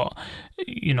you've got,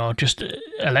 you know, just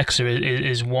Alexa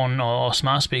is one, or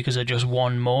smart speakers are just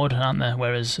one mode, aren't they?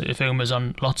 Whereas if Uma's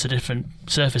on lots of different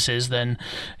surfaces, then,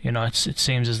 you know, it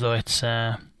seems as though it's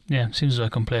it seems as though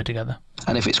it can play together.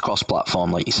 And if it's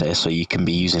cross-platform, like you say, so you can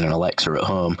be using an Alexa at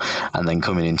home and then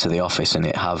coming into the office and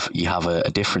you have a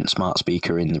different smart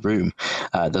speaker in the room.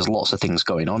 There's lots of things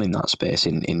going on in that space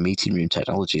in meeting room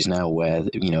technologies now, where,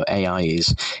 you know, AI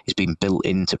is being built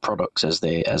into products as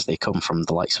they come from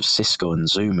the likes of Cisco and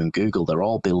Zoom and Google. They're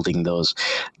all building those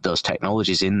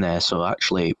technologies in there. So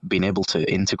actually being able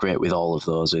to integrate with all of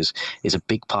those is a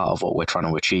big part of what we're trying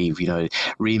to achieve. You know,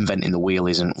 reinventing the wheel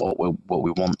isn't what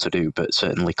we want to do, but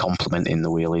certainly complementing the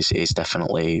wheel is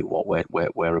definitely what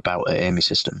we're about at Amy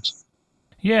Systems.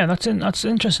 Yeah, that's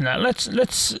interesting.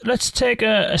 Let's take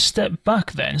a step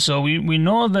back then. So we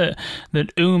know that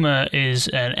Uma is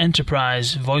an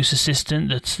enterprise voice assistant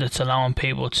that's allowing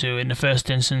people to, in the first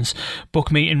instance, book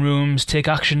meeting rooms, take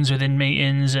actions within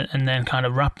meetings, and then kind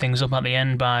of wrap things up at the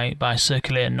end by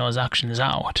circulating those actions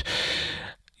out.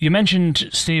 You mentioned,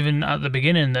 Stephen, at the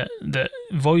beginning that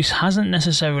voice hasn't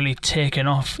necessarily taken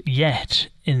off yet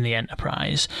in the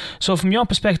enterprise. So from your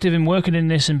perspective in working in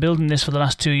this and building this for the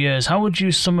last 2 years, how would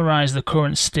you summarize the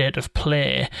current state of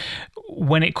play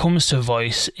when it comes to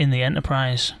voice in the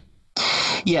enterprise?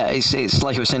 Yeah, it's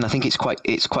like I was saying. I think it's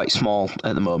quite small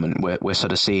at the moment. We're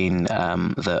sort of seeing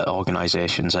that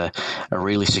organisations are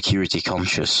really security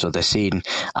conscious. So they're seeing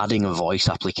adding a voice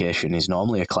application is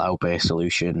normally a cloud-based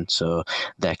solution. So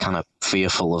they're kind of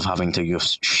fearful of having to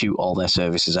just shoot all their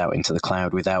services out into the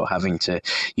cloud without having to,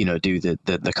 you know, do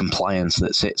the compliance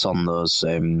that sits on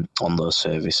those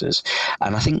services.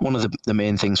 And I think one of the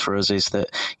main things for us is that,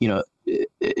 you know,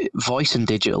 voice and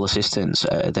digital assistants,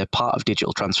 they're part of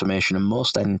digital transformation, and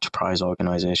most enterprise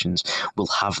organizations will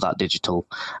have that digital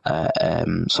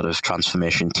sort of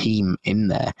transformation team in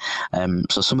there.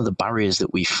 So some of the barriers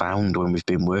that we found when we've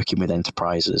been working with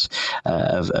enterprises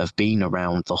have been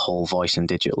around the whole voice and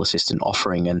digital assistant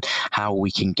offering and how we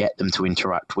can get them to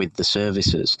interact with the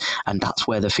services. And that's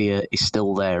where the fear is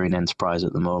still there in enterprise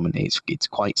at the moment. It's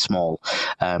quite small.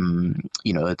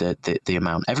 You know, the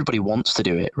amount, everybody wants to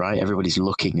do it, right? Everybody's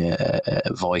looking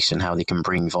at voice and how they can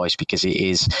bring voice, because it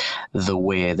is the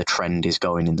way the trend is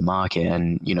going in the market.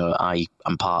 And, you know, I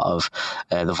am part of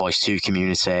the Voice 2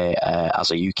 community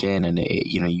as a UKan, and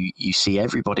you see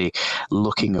everybody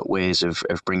looking at ways of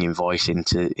bringing voice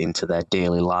into their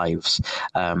daily lives.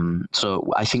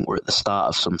 So I think we're at the start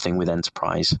of something with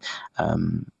enterprise.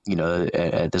 You know,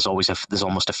 there's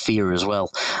almost a fear as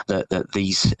well that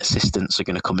these assistants are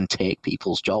going to come and take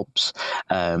people's jobs.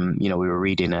 You know, we were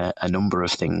reading a number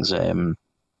of things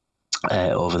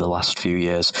over the last few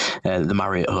years. The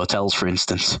Marriott hotels, for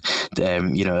instance,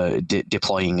 you know,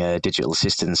 deploying digital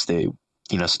assistants.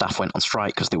 You know, staff went on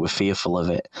strike because they were fearful of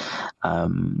it.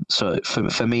 So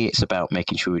for me, it's about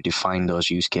making sure we define those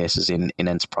use cases in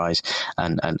enterprise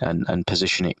and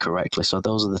position it correctly. So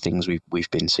those are the things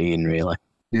we've been seeing, really.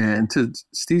 Yeah, and to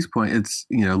Steve's point, it's,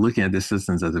 you know, looking at the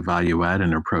systems as a value add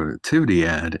and a productivity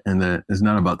add, and that it's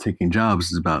not about taking jobs,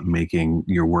 it's about making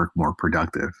your work more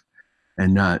productive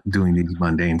and not doing these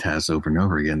mundane tasks over and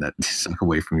over again that suck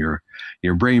away from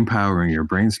your brain power and your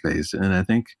brain space. And I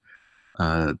think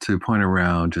to point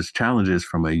around just challenges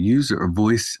from a user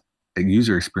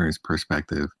experience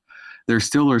perspective, there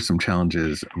still are some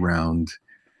challenges around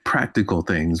practical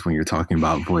things when you're talking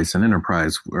about voice and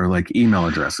enterprise, or like email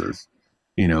addresses.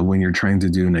 You know, when you're trying to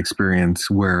do an experience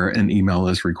where an email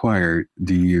is required,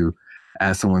 do you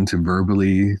ask someone to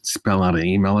verbally spell out an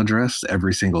email address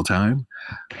every single time?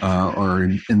 Or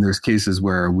in there's cases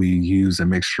where we use a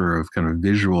mixture of kind of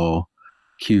visual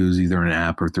cues, either in an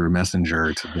app or through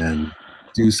Messenger, to then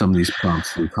do some of these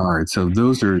prompts through cards. So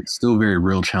those are still very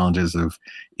real challenges of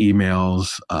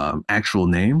emails, actual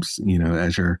names. You know,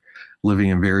 as you're living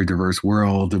in a very diverse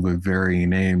world with varying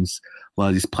names, a lot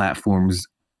of these platforms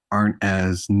aren't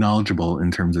as knowledgeable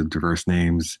in terms of diverse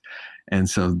names. And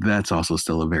so that's also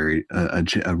still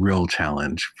a real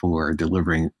challenge for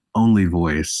delivering only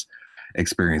voice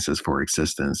experiences for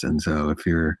existence. And so if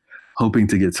you're hoping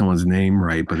to get someone's name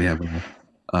right, but they have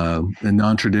a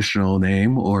non-traditional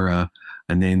name, or a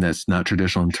name that's not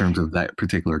traditional in terms of that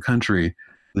particular country,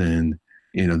 then,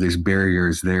 you know, there's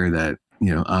barriers there that,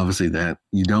 you know, obviously that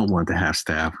you don't want to have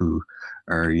staff who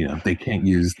are, you know, they can't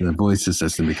use the voice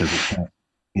assistant because it can't,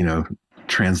 you know,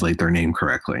 translate their name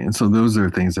correctly. And so those are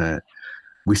things that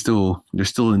there's still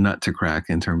a nut to crack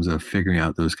in terms of figuring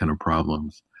out those kind of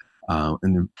problems.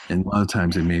 And a lot of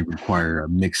times it may require a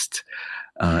mixed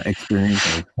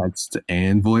experience of text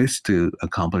and voice to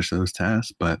accomplish those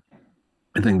tasks. But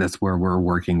I think that's where we're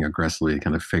working aggressively to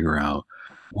kind of figure out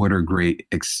what are great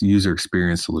user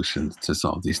experience solutions to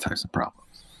solve these types of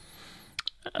problems.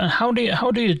 How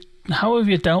have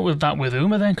you dealt with that with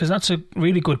Ooma then? Because that's a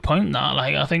really good point. That,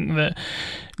 like, I think that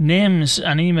names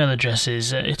and email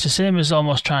addresses, it's the same as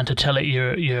almost trying to tell it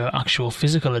your actual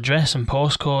physical address and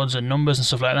postcodes and numbers and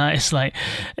stuff like that. It's like,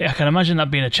 I can imagine that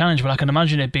being a challenge, but I can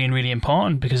imagine it being really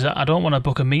important, because I don't want to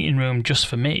book a meeting room just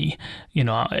for me. You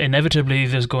know, inevitably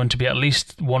there's going to be at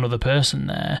least one other person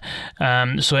there.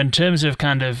 So in terms of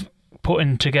kind of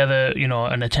putting together, you know,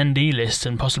 an attendee list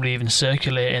and possibly even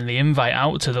circulating the invite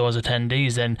out to those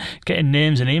attendees, then getting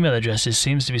names and email addresses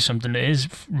seems to be something that is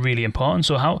really important.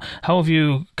 So how have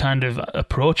you kind of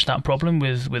approached that problem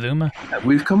with Ooma?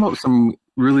 We've come up with some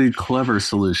really clever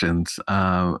solutions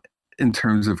in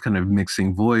terms of kind of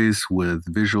mixing voice with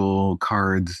visual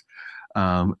cards,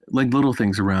 like little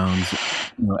things around,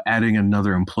 you know, adding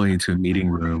another employee to a meeting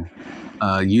room.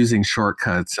 Using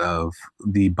shortcuts of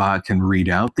the bot can read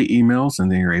out the emails,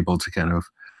 and then you're able to kind of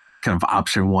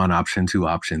option 1, option 2,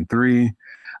 option 3.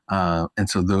 And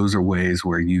so those are ways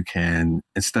where you can,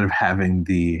 instead of having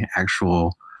the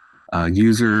actual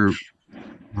user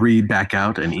read back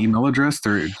out an email address,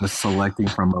 they're just selecting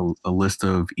from a list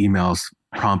of emails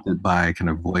prompted by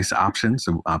kind of voice options,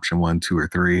 so option 1, 2, or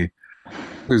 3.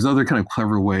 There's other kind of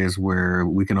clever ways where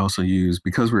we can also use,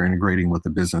 because we're integrating with the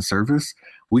business service,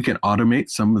 we can automate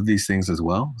some of these things as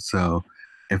well. So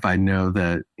if I know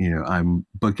that, you know, I'm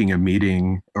booking a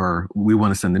meeting, or we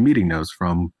want to send the meeting notes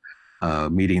from a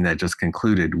meeting that just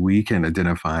concluded, we can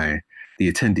identify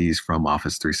the attendees from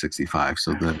Office 365.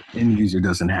 So the end user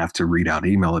doesn't have to read out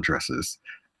email addresses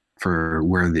for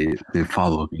where the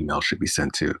follow-up email should be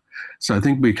sent to. So I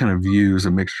think we kind of use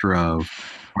a mixture of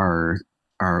our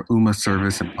Ooma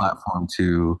service and platform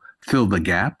to fill the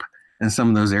gap in some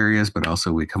of those areas, but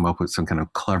also we come up with some kind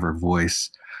of clever voice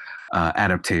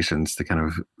adaptations to kind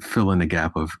of fill in the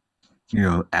gap of, you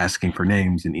know, asking for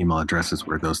names and email addresses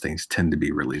where those things tend to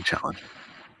be really challenging.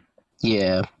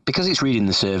 Yeah, because it's reading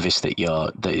the service that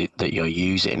you're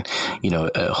using. You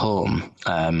know, at home,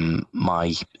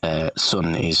 my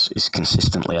son is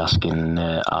consistently asking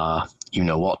our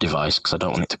you-know-what device, because I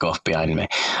don't want it to go off behind me,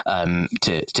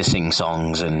 to sing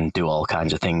songs and do all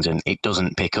kinds of things, and it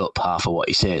doesn't pick up half of what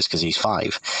he says because he's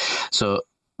 5. So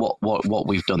what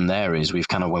we've done there is we've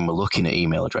kind of, when we're looking at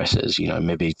email addresses, you know,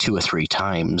 maybe 2 or 3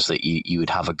 times that you would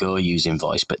have a go using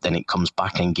voice, but then it comes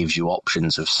back and gives you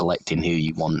options of selecting who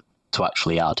you want to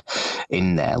actually add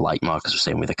in there, like Marcus was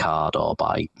saying, with a card or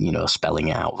by, you know, spelling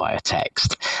it out via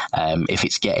text. If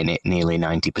it's getting it nearly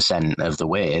 90% of the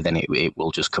way, then it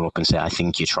will just come up and say, I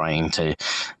think you're trying to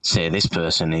say this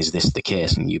person, is this the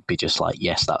case? And you'd be just like,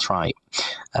 yes, that's right.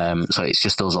 So it's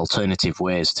just those alternative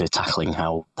ways to tackling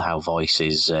how voice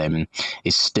is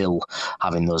still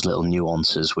having those little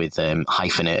nuances with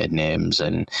hyphenated names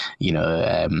and, you know,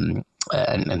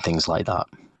 and things like that.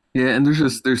 Yeah, and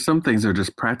there's some things that are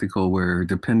just practical where,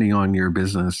 depending on your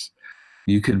business,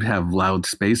 you could have loud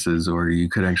spaces, or you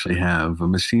could actually have a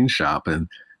machine shop, and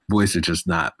voice is just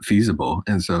not feasible.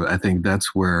 And so I think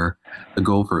that's where the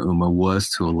goal for Ooma was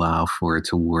to allow for it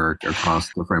to work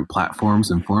across different platforms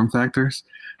and form factors,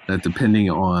 that depending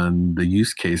on the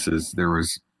use cases, there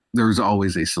was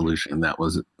always a solution that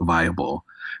was viable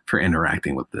for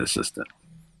interacting with the assistant.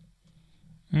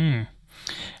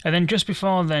 And then just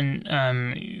before then,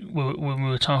 when we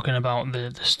were talking about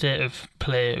the state of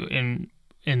play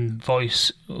in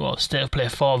voice, or state of play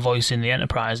for voice in the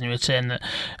enterprise, and you were saying that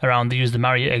around, they used the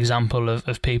Marriott example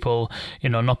of people, you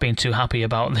know, not being too happy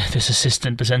about this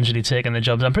assistant potentially taking the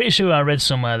jobs. I'm pretty sure I read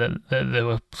somewhere that they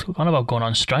were on about going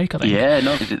on strike, I think. Yeah,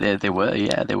 no, they were.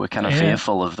 Yeah, they were kind of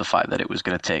fearful of the fact that it was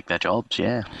going to take their jobs.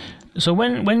 Yeah. So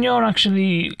when you're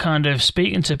actually kind of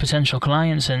speaking to potential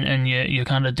clients and you're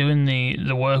kind of doing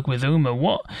the work with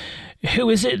Ooma, who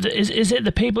is it? Is it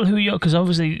the people who you're, because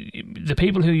obviously the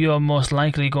people who you're most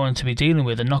likely going to be dealing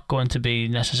with are not going to be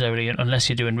necessarily, unless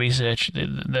you're doing research,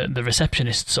 the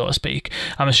receptionists, so to speak.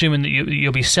 I'm assuming that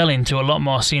you'll be selling to a lot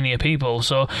more senior people.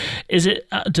 So is it,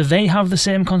 do they have the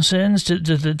same concerns? Do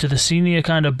the senior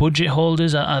kind of budget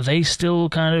holders, are they still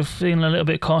kind of feeling a little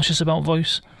bit cautious about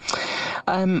voice?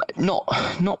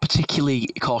 Not particularly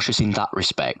cautious in that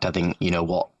respect. I think, you know,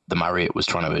 what the Marriott was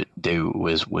trying to do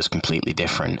was completely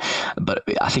different. But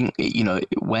I think,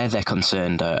 where they're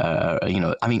concerned,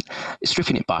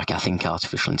 stripping it back, I think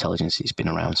artificial intelligence has been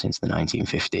around since the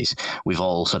 1950s. We've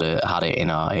all sort of had it in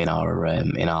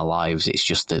our lives. It's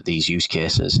just that these use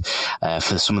cases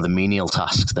for some of the menial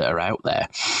tasks that are out there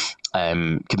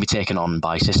can be taken on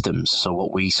by systems. So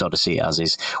what we sort of see it as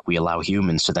is we allow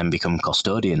humans to then become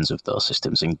custodians of those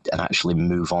systems and actually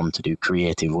move on to do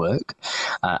creative work.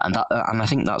 And I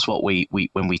think that's what we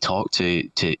when we talk to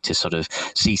sort of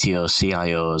CTOs,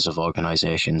 CIOs of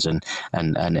organizations and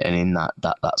in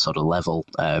that sort of level,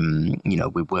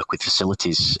 we work with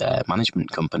facilities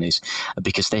management companies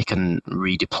because they can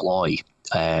redeploy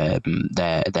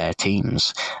their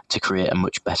teams to create a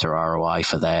much better ROI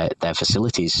for their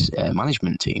facilities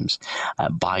management teams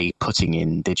by putting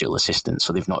in digital assistants.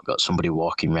 So they've not got somebody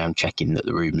walking around checking that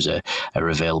the rooms are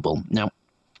available. Now,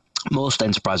 most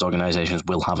enterprise organizations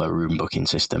will have a room booking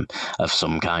system of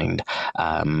some kind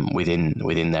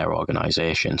within their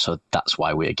organization. So that's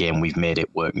why we've made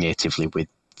it work natively with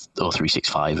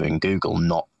O365 and Google,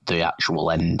 not the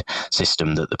actual end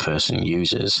system that the person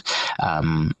uses.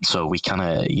 So we kind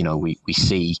of, we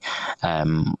see,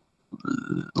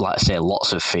 like I say,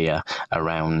 lots of fear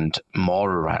around,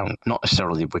 not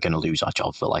necessarily we're going to lose our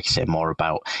jobs, but like I say, more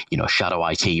about, shadow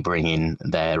IT bringing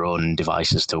their own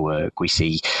devices to work. We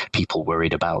see people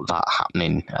worried about that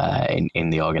happening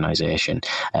in the organization.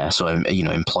 So,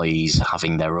 employees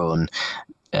having their own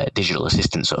digital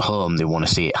assistants at home, they want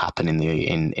to see it happen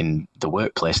in the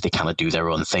workplace. They kind of do their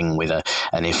own thing with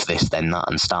an if this then that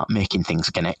and start making things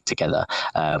connect together.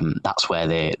 That's where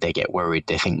they get worried.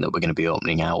 They think that we're going to be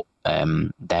opening out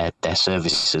their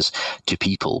services to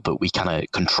people, but we kind of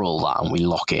control that and we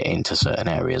lock it into certain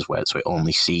areas so it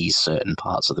only sees certain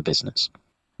parts of the business.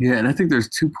 Yeah, and I think there's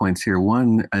 2 points here.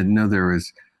 One, I know there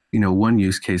was one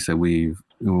use case that we've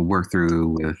worked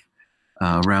through with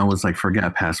around was like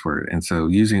forgot password. And so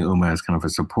using Ooma as kind of a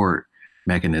support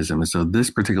mechanism. And so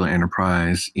this particular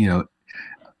enterprise,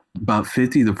 about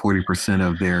 50 to 40%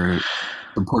 of their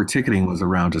support ticketing was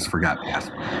around just forgot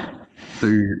password.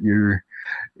 So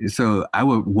so I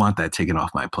would want that taken off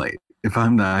my plate. If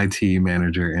I'm the IT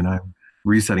manager and I'm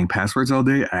resetting passwords all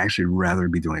day, I'd actually rather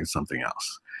be doing something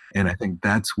else. And I think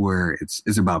that's where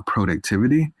it's about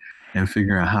productivity and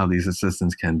figuring out how these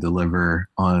assistants can deliver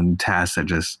on tasks that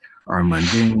just are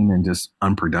mundane and just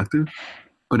unproductive.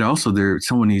 But also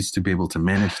someone needs to be able to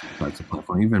manage the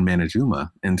platform, even manage Ooma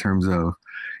in terms of,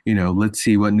 let's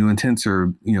see what new intents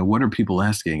are, what are people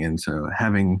asking? And so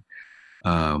having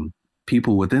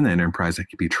people within the enterprise that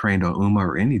can be trained on Ooma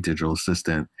or any digital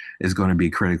assistant is going to be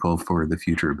critical for the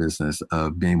future of business,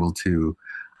 of being able to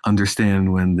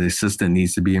understand when the assistant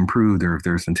needs to be improved or if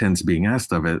there's intents being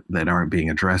asked of it that aren't being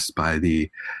addressed by the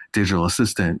digital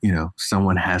assistant.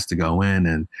 Someone has to go in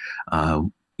and,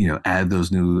 add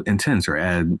those new intents or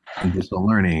add additional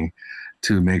learning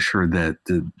to make sure that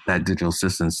that digital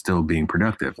assistant is still being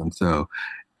productive. And so,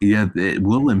 yeah, it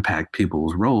will impact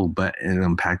people's role, but it'll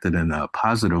impact it in a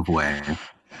positive way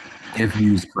if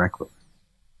used correctly.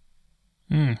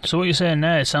 So what you're saying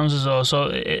there, it sounds as though,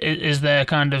 is there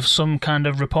some kind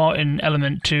of reporting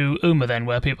element to Ooma then,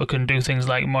 where people can do things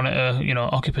like monitor,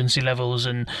 occupancy levels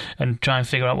and try and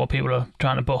figure out what people are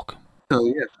trying to book? So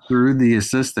yeah, through the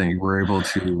assistant, we're able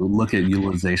to look at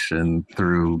utilization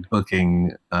through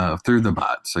booking through the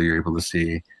bot. So you're able to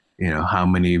see, how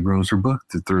many rooms were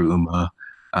booked through Ooma.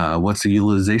 What's the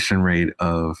utilization rate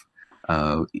of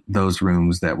those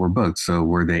rooms that were booked? So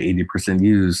were they 80%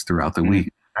 used throughout the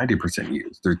week? 90%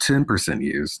 used or 10%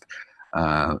 used,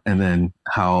 and then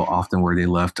how often were they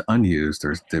left unused,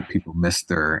 or did people miss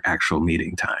their actual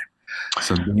meeting time?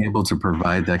 So being able to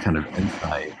provide that kind of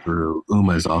insight through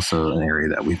Ooma is also an area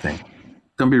that we think is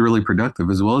going to be really productive,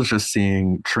 as well as just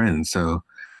seeing trends. So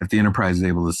if the enterprise is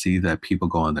able to see that people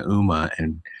go on the Ooma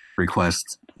and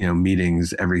request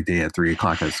meetings every day at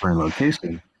 3:00 at a certain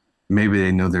location, maybe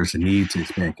they know there's a need to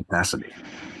expand capacity.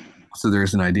 So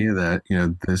there's an idea that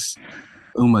this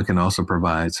Ooma can also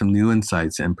provide some new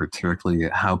insights, and particularly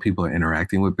how people are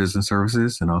interacting with business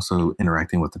services and also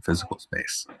interacting with the physical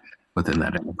space within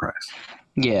that enterprise.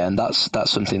 Yeah, and that's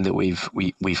something that we've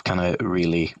kind of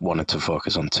really wanted to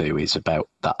focus on too. Is about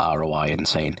that ROI and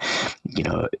saying,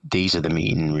 these are the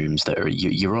meeting rooms that are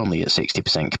you're only at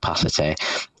 60% capacity.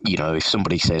 If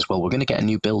somebody says, well, we're going to get a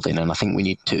new building, and I think we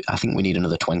need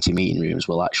another 20 meeting rooms.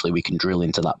 Well, actually, we can drill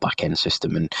into that back end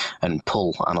system and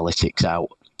pull analytics out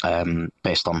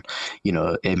based on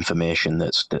information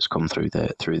that's come through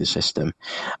the system,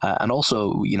 and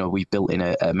also we've built in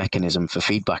a mechanism for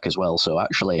feedback as well. So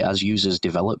actually, as users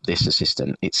develop this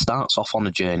assistant, it starts off on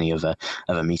a journey of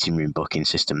a meeting room booking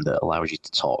system that allows you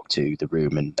to talk to the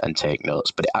room and take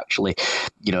notes, but it actually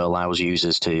allows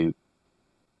users to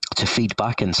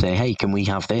feedback and say, hey, can we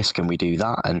have this? Can we do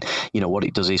that? And what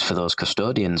it does is, for those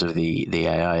custodians of the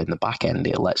AI in the back end,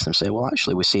 it lets them say, well,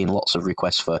 actually, we're seeing lots of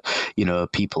requests for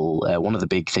people. One of the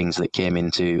big things that came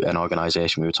into an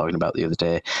organization we were talking about the other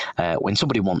day, when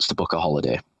somebody wants to book a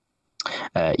holiday,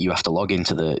 you have to log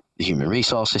into the human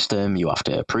resource system, you have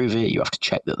to approve it, you have to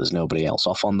check that there's nobody else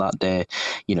off on that day.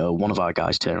 One of our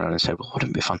guys turned around and said, well,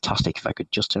 wouldn't it be fantastic if I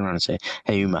could just turn around and say,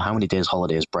 hey, Uma, how many days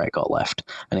holiday has Brett got left?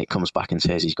 And it comes back and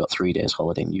says he's got 3 days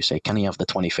holiday, and you say, can he have the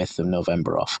 25th of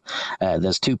November off?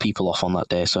 There's 2 people off on that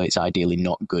day, so it's ideally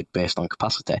not good based on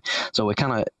capacity. So we're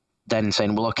kind of then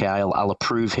saying, well, okay, I'll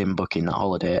approve him booking that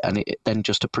holiday, and it then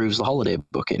just approves the holiday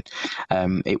booking.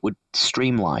 It would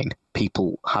streamline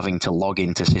people having to log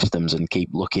into systems and keep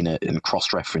looking at and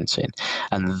cross-referencing.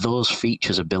 And those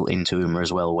features are built into Uma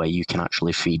as well, where you can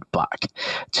actually feed back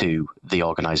to the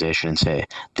organization and say,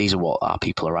 these are what our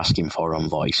people are asking for on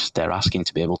voice. They're asking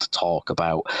to be able to talk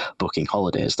about booking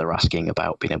holidays. They're asking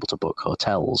about being able to book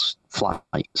hotels,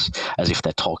 flights, as if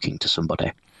they're talking to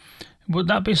somebody. Would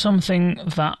that be something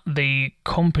that the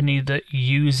company that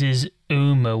uses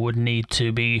Uma would need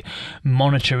to be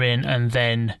monitoring and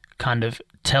then kind of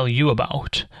tell you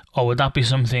about? Or would that be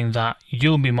something that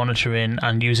you'll be monitoring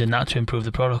and using that to improve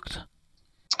the product?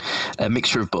 A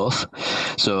mixture of both.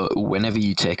 So whenever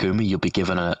you take Uma, you'll be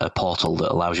given a portal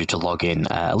that allows you to log in,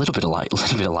 a little bit like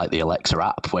the Alexa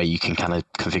app, where you can kind of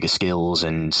configure skills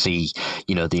and see,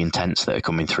 the intents that are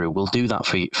coming through. We'll do that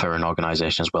for an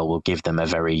organization as well. We'll give them a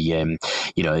very,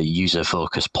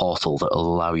 user-focused portal that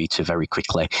will allow you to very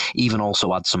quickly even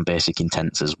also add some basic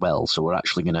intents as well. So we're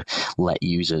actually going to let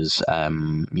users,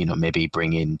 maybe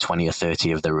bring in 20 or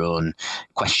 30 of their own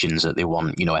questions that they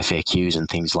want, FAQs and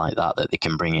things like that they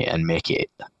can bring it and make it,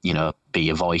 be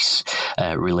a voice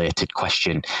related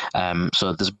question.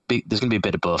 So there's going to be a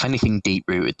bit of both. Anything deep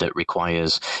rooted that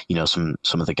requires, some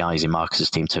of the guys in Marcus's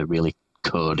team to really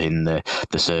code in the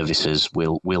services,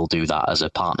 we'll do that as a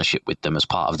partnership with them as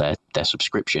part of their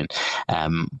subscription.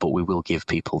 But we will give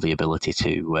people the ability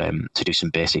to do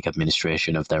some basic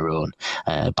administration of their own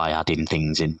by adding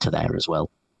things into there as well.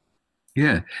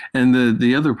 Yeah, and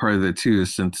the other part of it too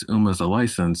is, since Uma's a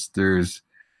license, there's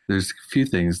a few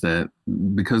things that,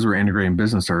 because we're integrating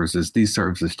business services, these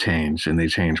services change, and they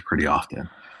change pretty often.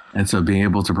 And so being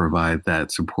able to provide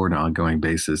that support on an ongoing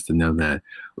basis, to know that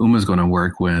Uma is going to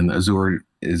work when Azure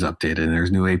is updated and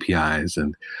there's new APIs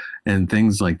and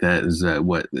things like that, is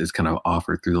what is kind of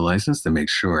offered through the license to make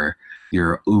sure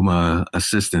your Uma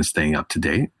assistant staying up to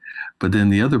date. But then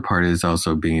the other part is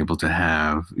also being able to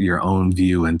have your own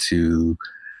view into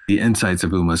the insights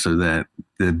of Uma, so that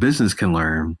the business can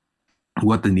learn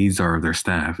what the needs are of their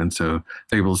staff. And so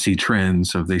they're able to see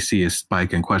trends. So if they see a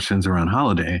spike in questions around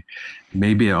holiday,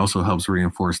 maybe it also helps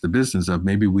reinforce the business of,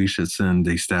 maybe we should send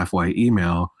a staff-wide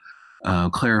email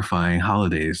clarifying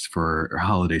holidays for a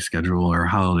holiday schedule or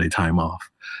holiday time off.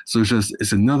 So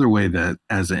it's another way that,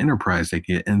 as an enterprise, they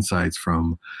get insights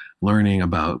from learning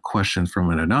about questions from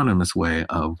an anonymous way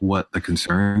of what the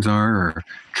concerns are, or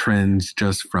trends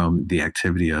just from the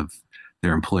activity of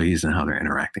their employees and how they're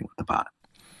interacting with the bot.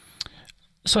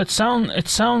 So it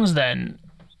sounds then,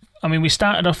 I mean, we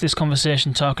started off this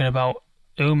conversation talking about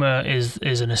Uma is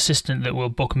an assistant that will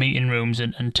book meeting rooms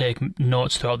and take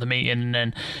notes throughout the meeting, and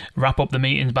then wrap up the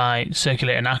meetings by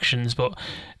circulating actions. But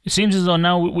it seems as though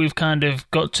now we've kind of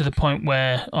got to the point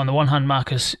where, on the one hand,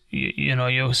 Marcus,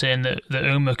 you're saying that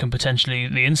Uma can potentially,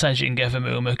 the insights you can get from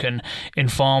Uma can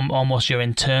inform almost your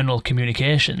internal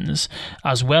communications,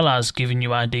 as well as giving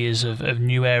you ideas of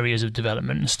new areas of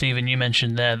development. And Stephen, you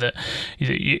mentioned there that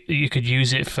you could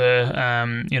use it for,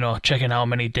 checking how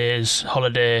many days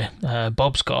holiday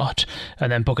Bob's got,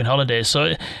 and then booking holidays.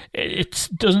 So it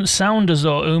doesn't sound as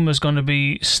though Uma's going to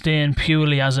be staying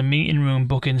purely as a meeting room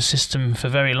booking system for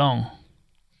very long.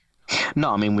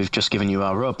 No, I mean, we've just given you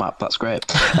our roadmap. That's great.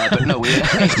 But no,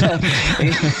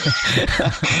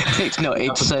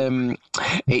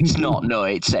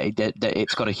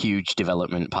 it's got a huge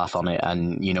development path on it,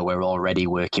 and we're already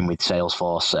working with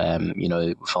Salesforce,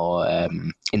 for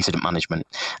incident management,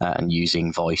 and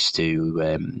using voice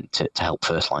to help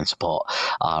first line support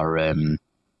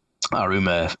our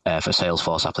Uma for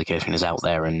Salesforce application is out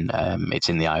there, and it's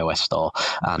in the iOS store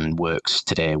and works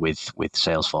today with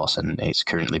Salesforce, and it's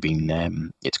currently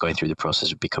been it's going through the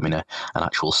process of becoming an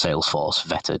actual Salesforce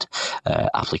vetted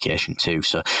application too.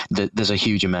 So there's a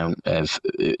huge amount of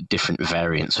different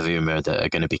variants of Uma that are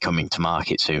going to be coming to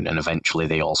market soon, and eventually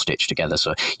they all stitch together.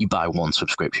 So you buy one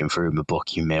subscription for Uma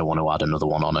Book, you may want to add another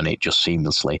one on, and it just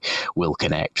seamlessly will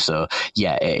connect. So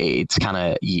yeah, it's kind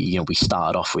of, we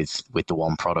started off with the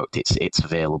one product. It's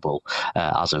available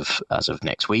as of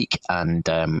next week, and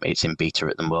it's in beta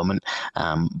at the moment.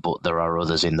 But there are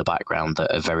others in the background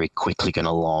that are very quickly going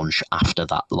to launch after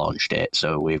that launch date.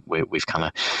 So we've kind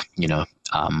of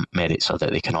made it so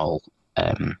that they can all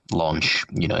launch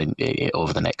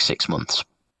over the next 6 months.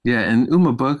 Yeah, and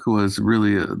Uma Book was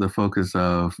really the focus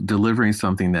of delivering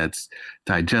something that's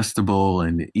digestible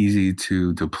and easy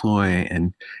to deploy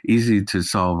and easy to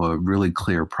solve a really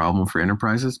clear problem for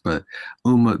enterprises. But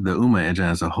the Uma engine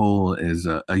as a whole is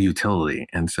a utility.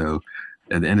 And so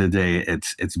at the end of the day,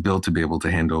 it's built to be able to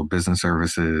handle business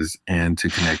services and to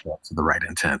connect up to the right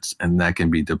intents. And that can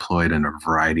be deployed in a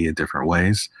variety of different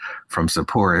ways, from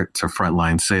support to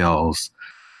frontline sales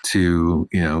to,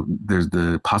 there's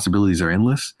the possibilities are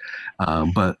endless.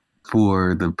 But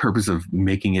for the purpose of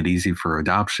making it easy for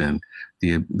adoption,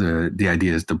 the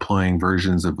idea is deploying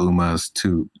versions of UMAs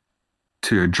to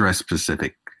address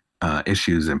specific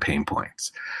issues and pain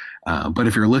points. But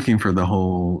if you're looking for the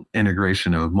whole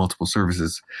integration of multiple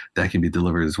services, that can be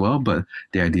delivered as well. But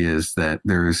the idea is that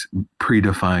there's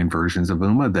predefined versions of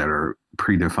UMA that are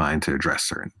predefined to address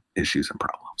certain issues and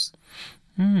problems.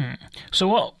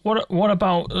 So what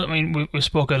about? I mean, we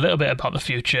spoke a little bit about the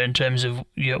future in terms of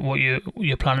what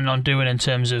you're planning on doing in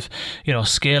terms of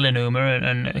scaling Uma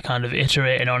and kind of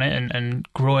iterating on it and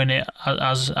growing it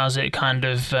as it kind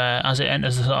of as it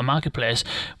enters the sort of marketplace.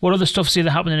 What other stuff's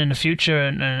either happening in the future,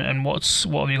 and what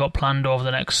have you got planned over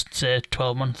the next, say,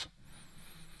 12 months?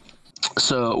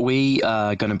 So we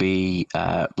are going to be,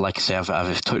 like I say,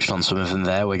 I've touched on some of them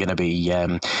there. We're going to be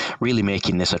really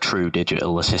making this a true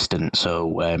digital assistant. So,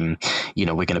 we're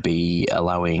going to be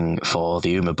allowing for the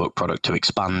Uma Book product to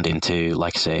expand into,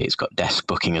 like I say, it's got desk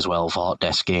booking as well, for hot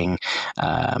desking.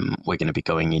 We're going to be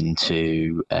going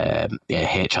into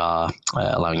HR,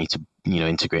 allowing you to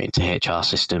integrate into HR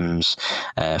systems,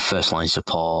 first line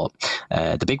support.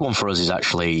 The big one for us is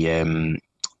actually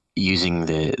using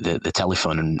the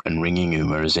telephone and ringing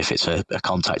Uma as if it's a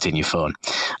contact in your phone.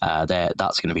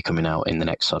 That's going to be coming out in the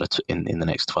next in the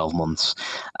next 12 months.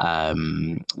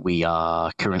 We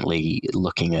are currently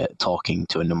looking at talking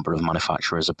to a number of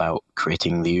manufacturers about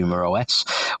creating the Uma OS,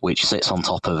 which sits on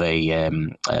top of a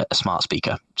smart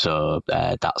speaker. So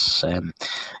that's certain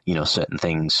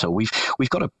things. So we've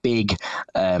got a big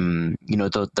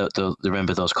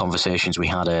remember those conversations we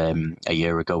had a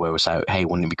year ago where it was like, hey,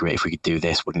 wouldn't it be great if we could do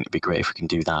this? Wouldn't it be great if we can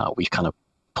do that? We've kind of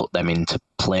put them into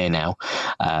play now.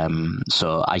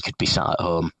 So I could be sat at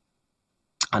home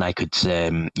and I could,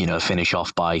 finish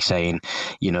off by saying,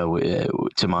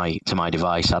 to my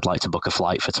device, I'd like to book a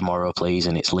flight for tomorrow, please,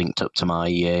 and it's linked up to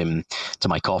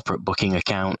my corporate booking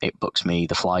account. It books me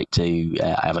the flight to.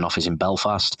 I have an office in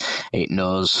Belfast. It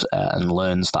knows and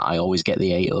learns that I always get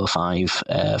the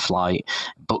 8:05 flight,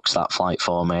 books that flight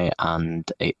for me, and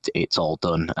it's all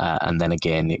done. And then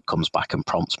again, it comes back and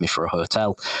prompts me for a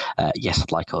hotel. Yes,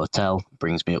 I'd like a hotel.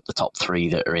 Brings me up the top 3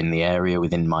 that are in the area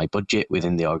within my budget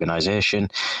within the organisation.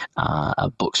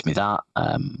 Books me that.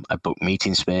 I book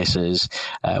meeting spaces.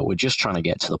 We're just trying to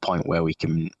get to the point where we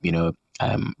can,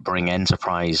 bring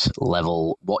enterprise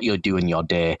level what you're doing your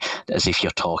day as if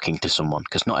you're talking to someone,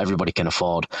 because not everybody can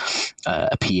afford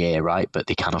a PA, right? But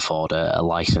they can afford a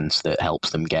license that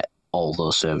helps them get all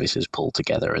those services pulled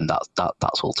together, and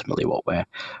that's ultimately what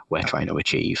we're trying to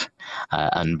achieve,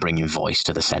 and bringing voice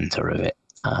to the center of it.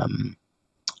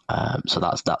 So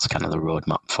that's kind of the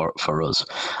roadmap for us.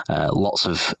 Lots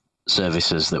of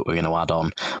services that we're going to add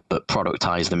on, but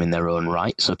productize them in their own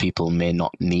right. So people may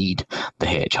not need the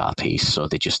HR piece, so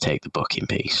they just take the booking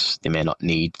piece. They may not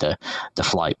need the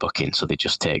flight booking, so they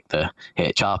just take the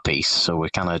HR piece. So we're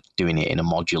kind of doing it in a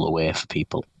modular way for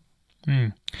people.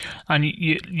 And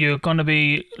you're going to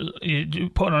be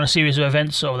putting on a series of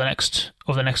events over the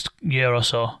next year or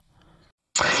so.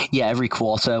 Yeah, every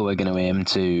quarter we're going to aim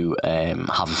to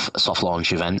have soft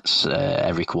launch events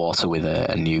every quarter with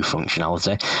a new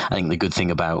functionality. I think the good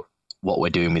thing about what we're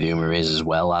doing with Uma is, as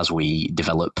well as we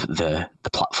develop the the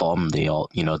platform, the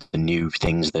new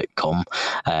things that come,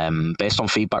 based on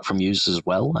feedback from users as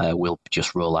well. We'll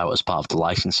just roll out as part of the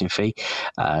licensing fee.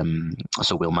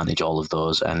 So we'll manage all of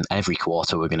those, and every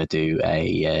quarter we're going to do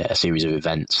a series of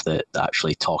events that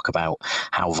actually talk about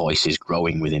how voice is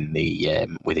growing within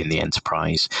the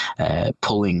enterprise,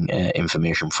 pulling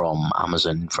information from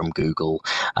Amazon, from Google,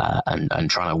 and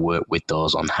trying to work with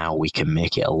those on how we can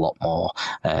make it a lot more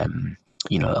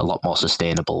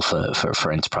sustainable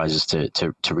for enterprises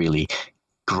to really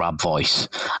grab voice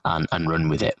and run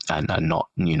with it, and not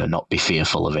be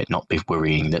fearful of it, not be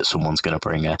worrying that someone's going to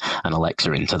bring an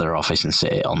Alexa into their office and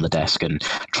sit it on the desk and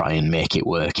try and make it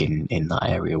work in that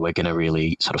area. We're going to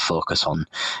really sort of focus on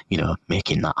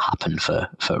making that happen for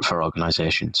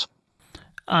organizations.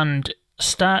 And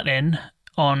starting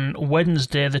on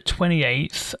Wednesday the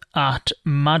 28th at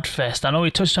MadFest. I know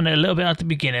we touched on it a little bit at the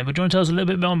beginning, but do you want to tell us a little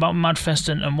bit more about MadFest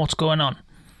and what's going on?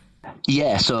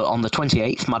 Yeah, so on the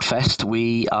 28th, MadFest,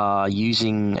 we are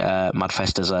using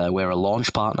MadFest we're a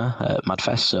launch partner at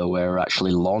MadFest, so we're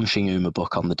actually launching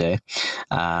UmaBook on the day.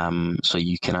 So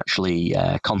you can actually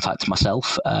contact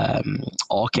myself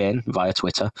or Kane via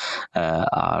Twitter.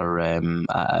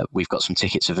 We've got some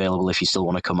tickets available if you still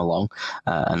want to come along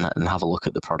and have a look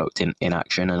at the product in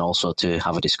action, and also to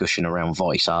have a discussion around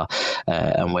voice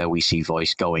and where we see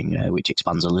voice going, which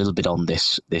expands a little bit on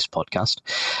this podcast.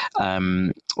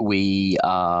 We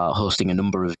are hosting a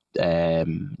number of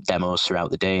demos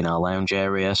throughout the day in our lounge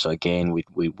area. So again, we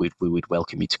would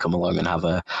welcome you to come along and have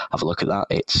a look at that.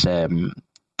 It's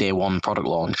day one product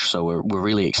launch, so we're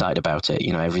really excited about it.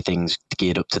 Everything's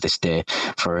geared up to this day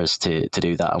for us to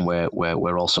do that, and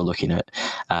we're also looking at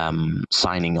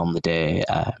signing on the day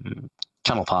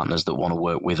channel partners that want to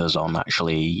work with us on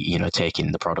actually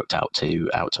taking the product out to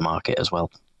market as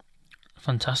well.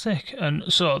 Fantastic. And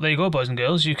so there you go, boys and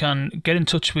girls. You can get in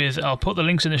touch with, I'll put the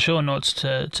links in the show notes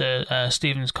to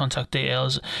Stephen's contact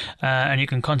details, and you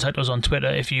can contact us on Twitter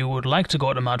if you would like to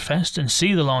go to MadFest and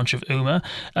see the launch of Uma,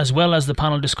 as well as the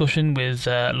panel discussion with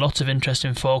lots of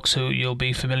interesting folks who you'll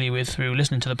be familiar with through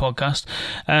listening to the podcast.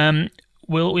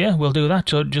 We'll do that.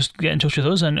 So just get in touch with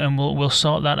us and we'll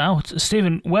sort that out.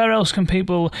 Stephen, where else can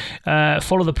people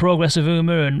follow the progress of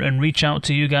Uma and reach out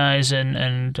to you guys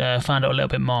and find out a little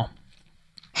bit more?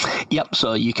 Yep,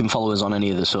 so you can follow us on any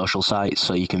of the social sites.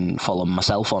 So you can follow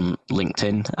myself on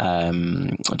LinkedIn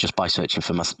just by searching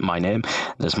for my name.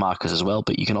 There's Marcus as well,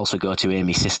 but you can also go to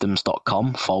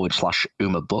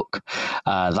amysystems.com/UmaBook.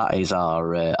 That is our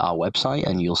website,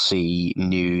 and you'll see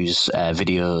news,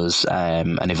 videos,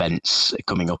 and events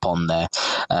coming up on there,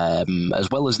 as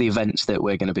well as the events that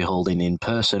we're going to be holding in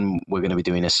person. We're going to be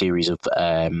doing a series of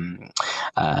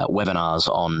webinars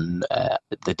on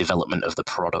the development of the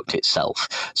product itself.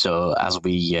 So as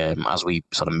we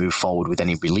sort of move forward with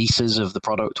any releases of the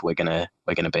product, we're gonna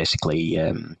basically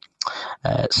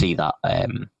see that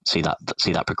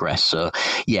progress. So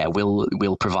yeah,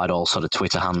 we'll provide all sort of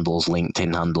Twitter handles,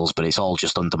 LinkedIn handles, but it's all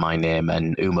just under my name,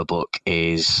 and UmaBook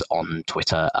is on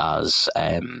Twitter as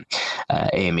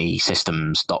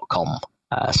amysystems.com.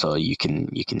 So you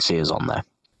can see us on there.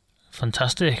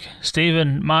 Fantastic.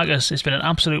 Stephen, Marcus, it's been an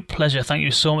absolute pleasure. Thank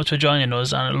you so much for joining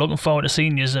us, and looking forward to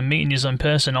seeing you and meeting you in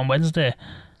person on Wednesday.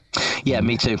 Yeah,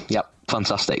 me too. Yep,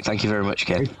 fantastic. Thank you very much,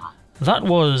 Ken. That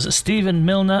was Stephen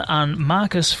Milner and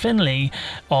Marcus Finley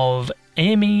of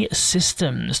Amy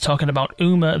Systems talking about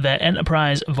Uma, their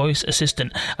enterprise voice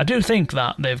assistant. I do think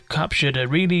that they've captured a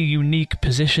really unique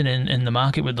position in the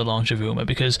market with the launch of Uma,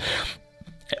 because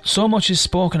so much is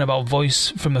spoken about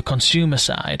voice from the consumer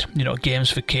side,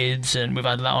 games for kids, and we've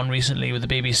had that on recently with the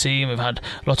BBC, and we've had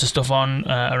lots of stuff on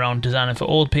around designing for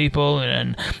old people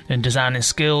and designing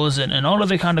skills and all of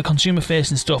the kind of consumer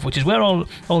facing stuff, which is where all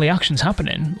the action's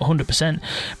happening, 100%.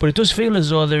 But it does feel as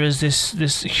though there is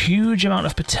this huge amount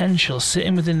of potential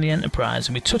sitting within the enterprise,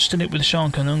 and we touched on it with Sean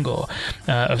Kanungo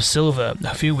of Silver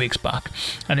a few weeks back,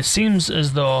 and it seems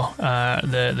as though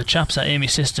the chaps at Amy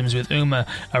Systems with Uma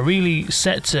are really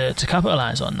set to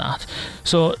capitalise on that.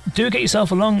 So do get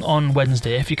yourself along on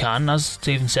Wednesday if you can. As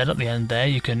Stephen said at the end there,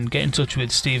 you can get in touch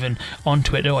with Stephen on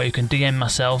Twitter, or you can DM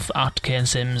myself at Kane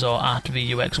Sims or at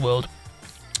VUX World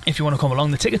if you want to come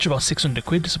along. The tickets are about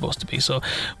 £600 they're supposed to be, so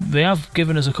they have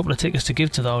given us a couple of tickets to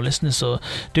give to our listeners, so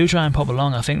do try and pop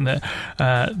along. I think that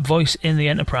voice in the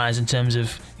enterprise, in terms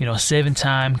of saving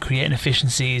time, creating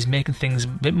efficiencies, making things a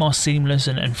bit more seamless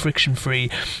and friction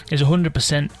free, is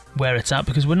 100% where it's at,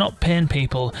 because we're not paying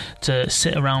people to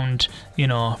sit around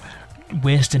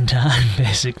wasting time,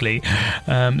 basically.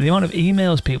 The amount of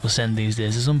emails people send these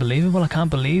days is unbelievable. I can't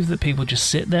believe that people just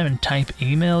sit there and type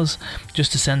emails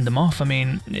just to send them off. I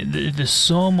mean, there's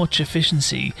so much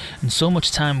efficiency and so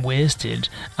much time wasted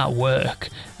at work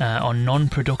on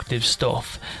non-productive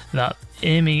stuff that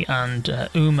Amy and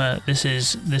Uma, this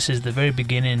is the very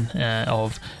beginning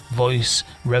of voice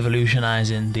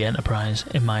revolutionising the enterprise,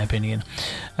 in my opinion.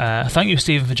 Thank you,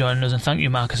 Stephen, for joining us, and thank you,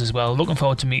 Marcus, as well. Looking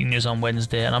forward to meeting you on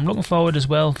Wednesday, and I'm looking forward as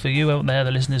well for you out there, the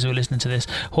listeners who are listening to this.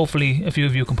 Hopefully a few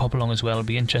of you can pop along as well. It'll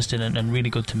be interesting and really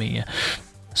good to meet you.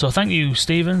 So thank you,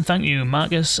 Stephen, thank you,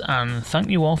 Marcus, and thank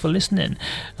you all for listening.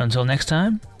 Until next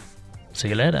time, see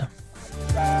you later.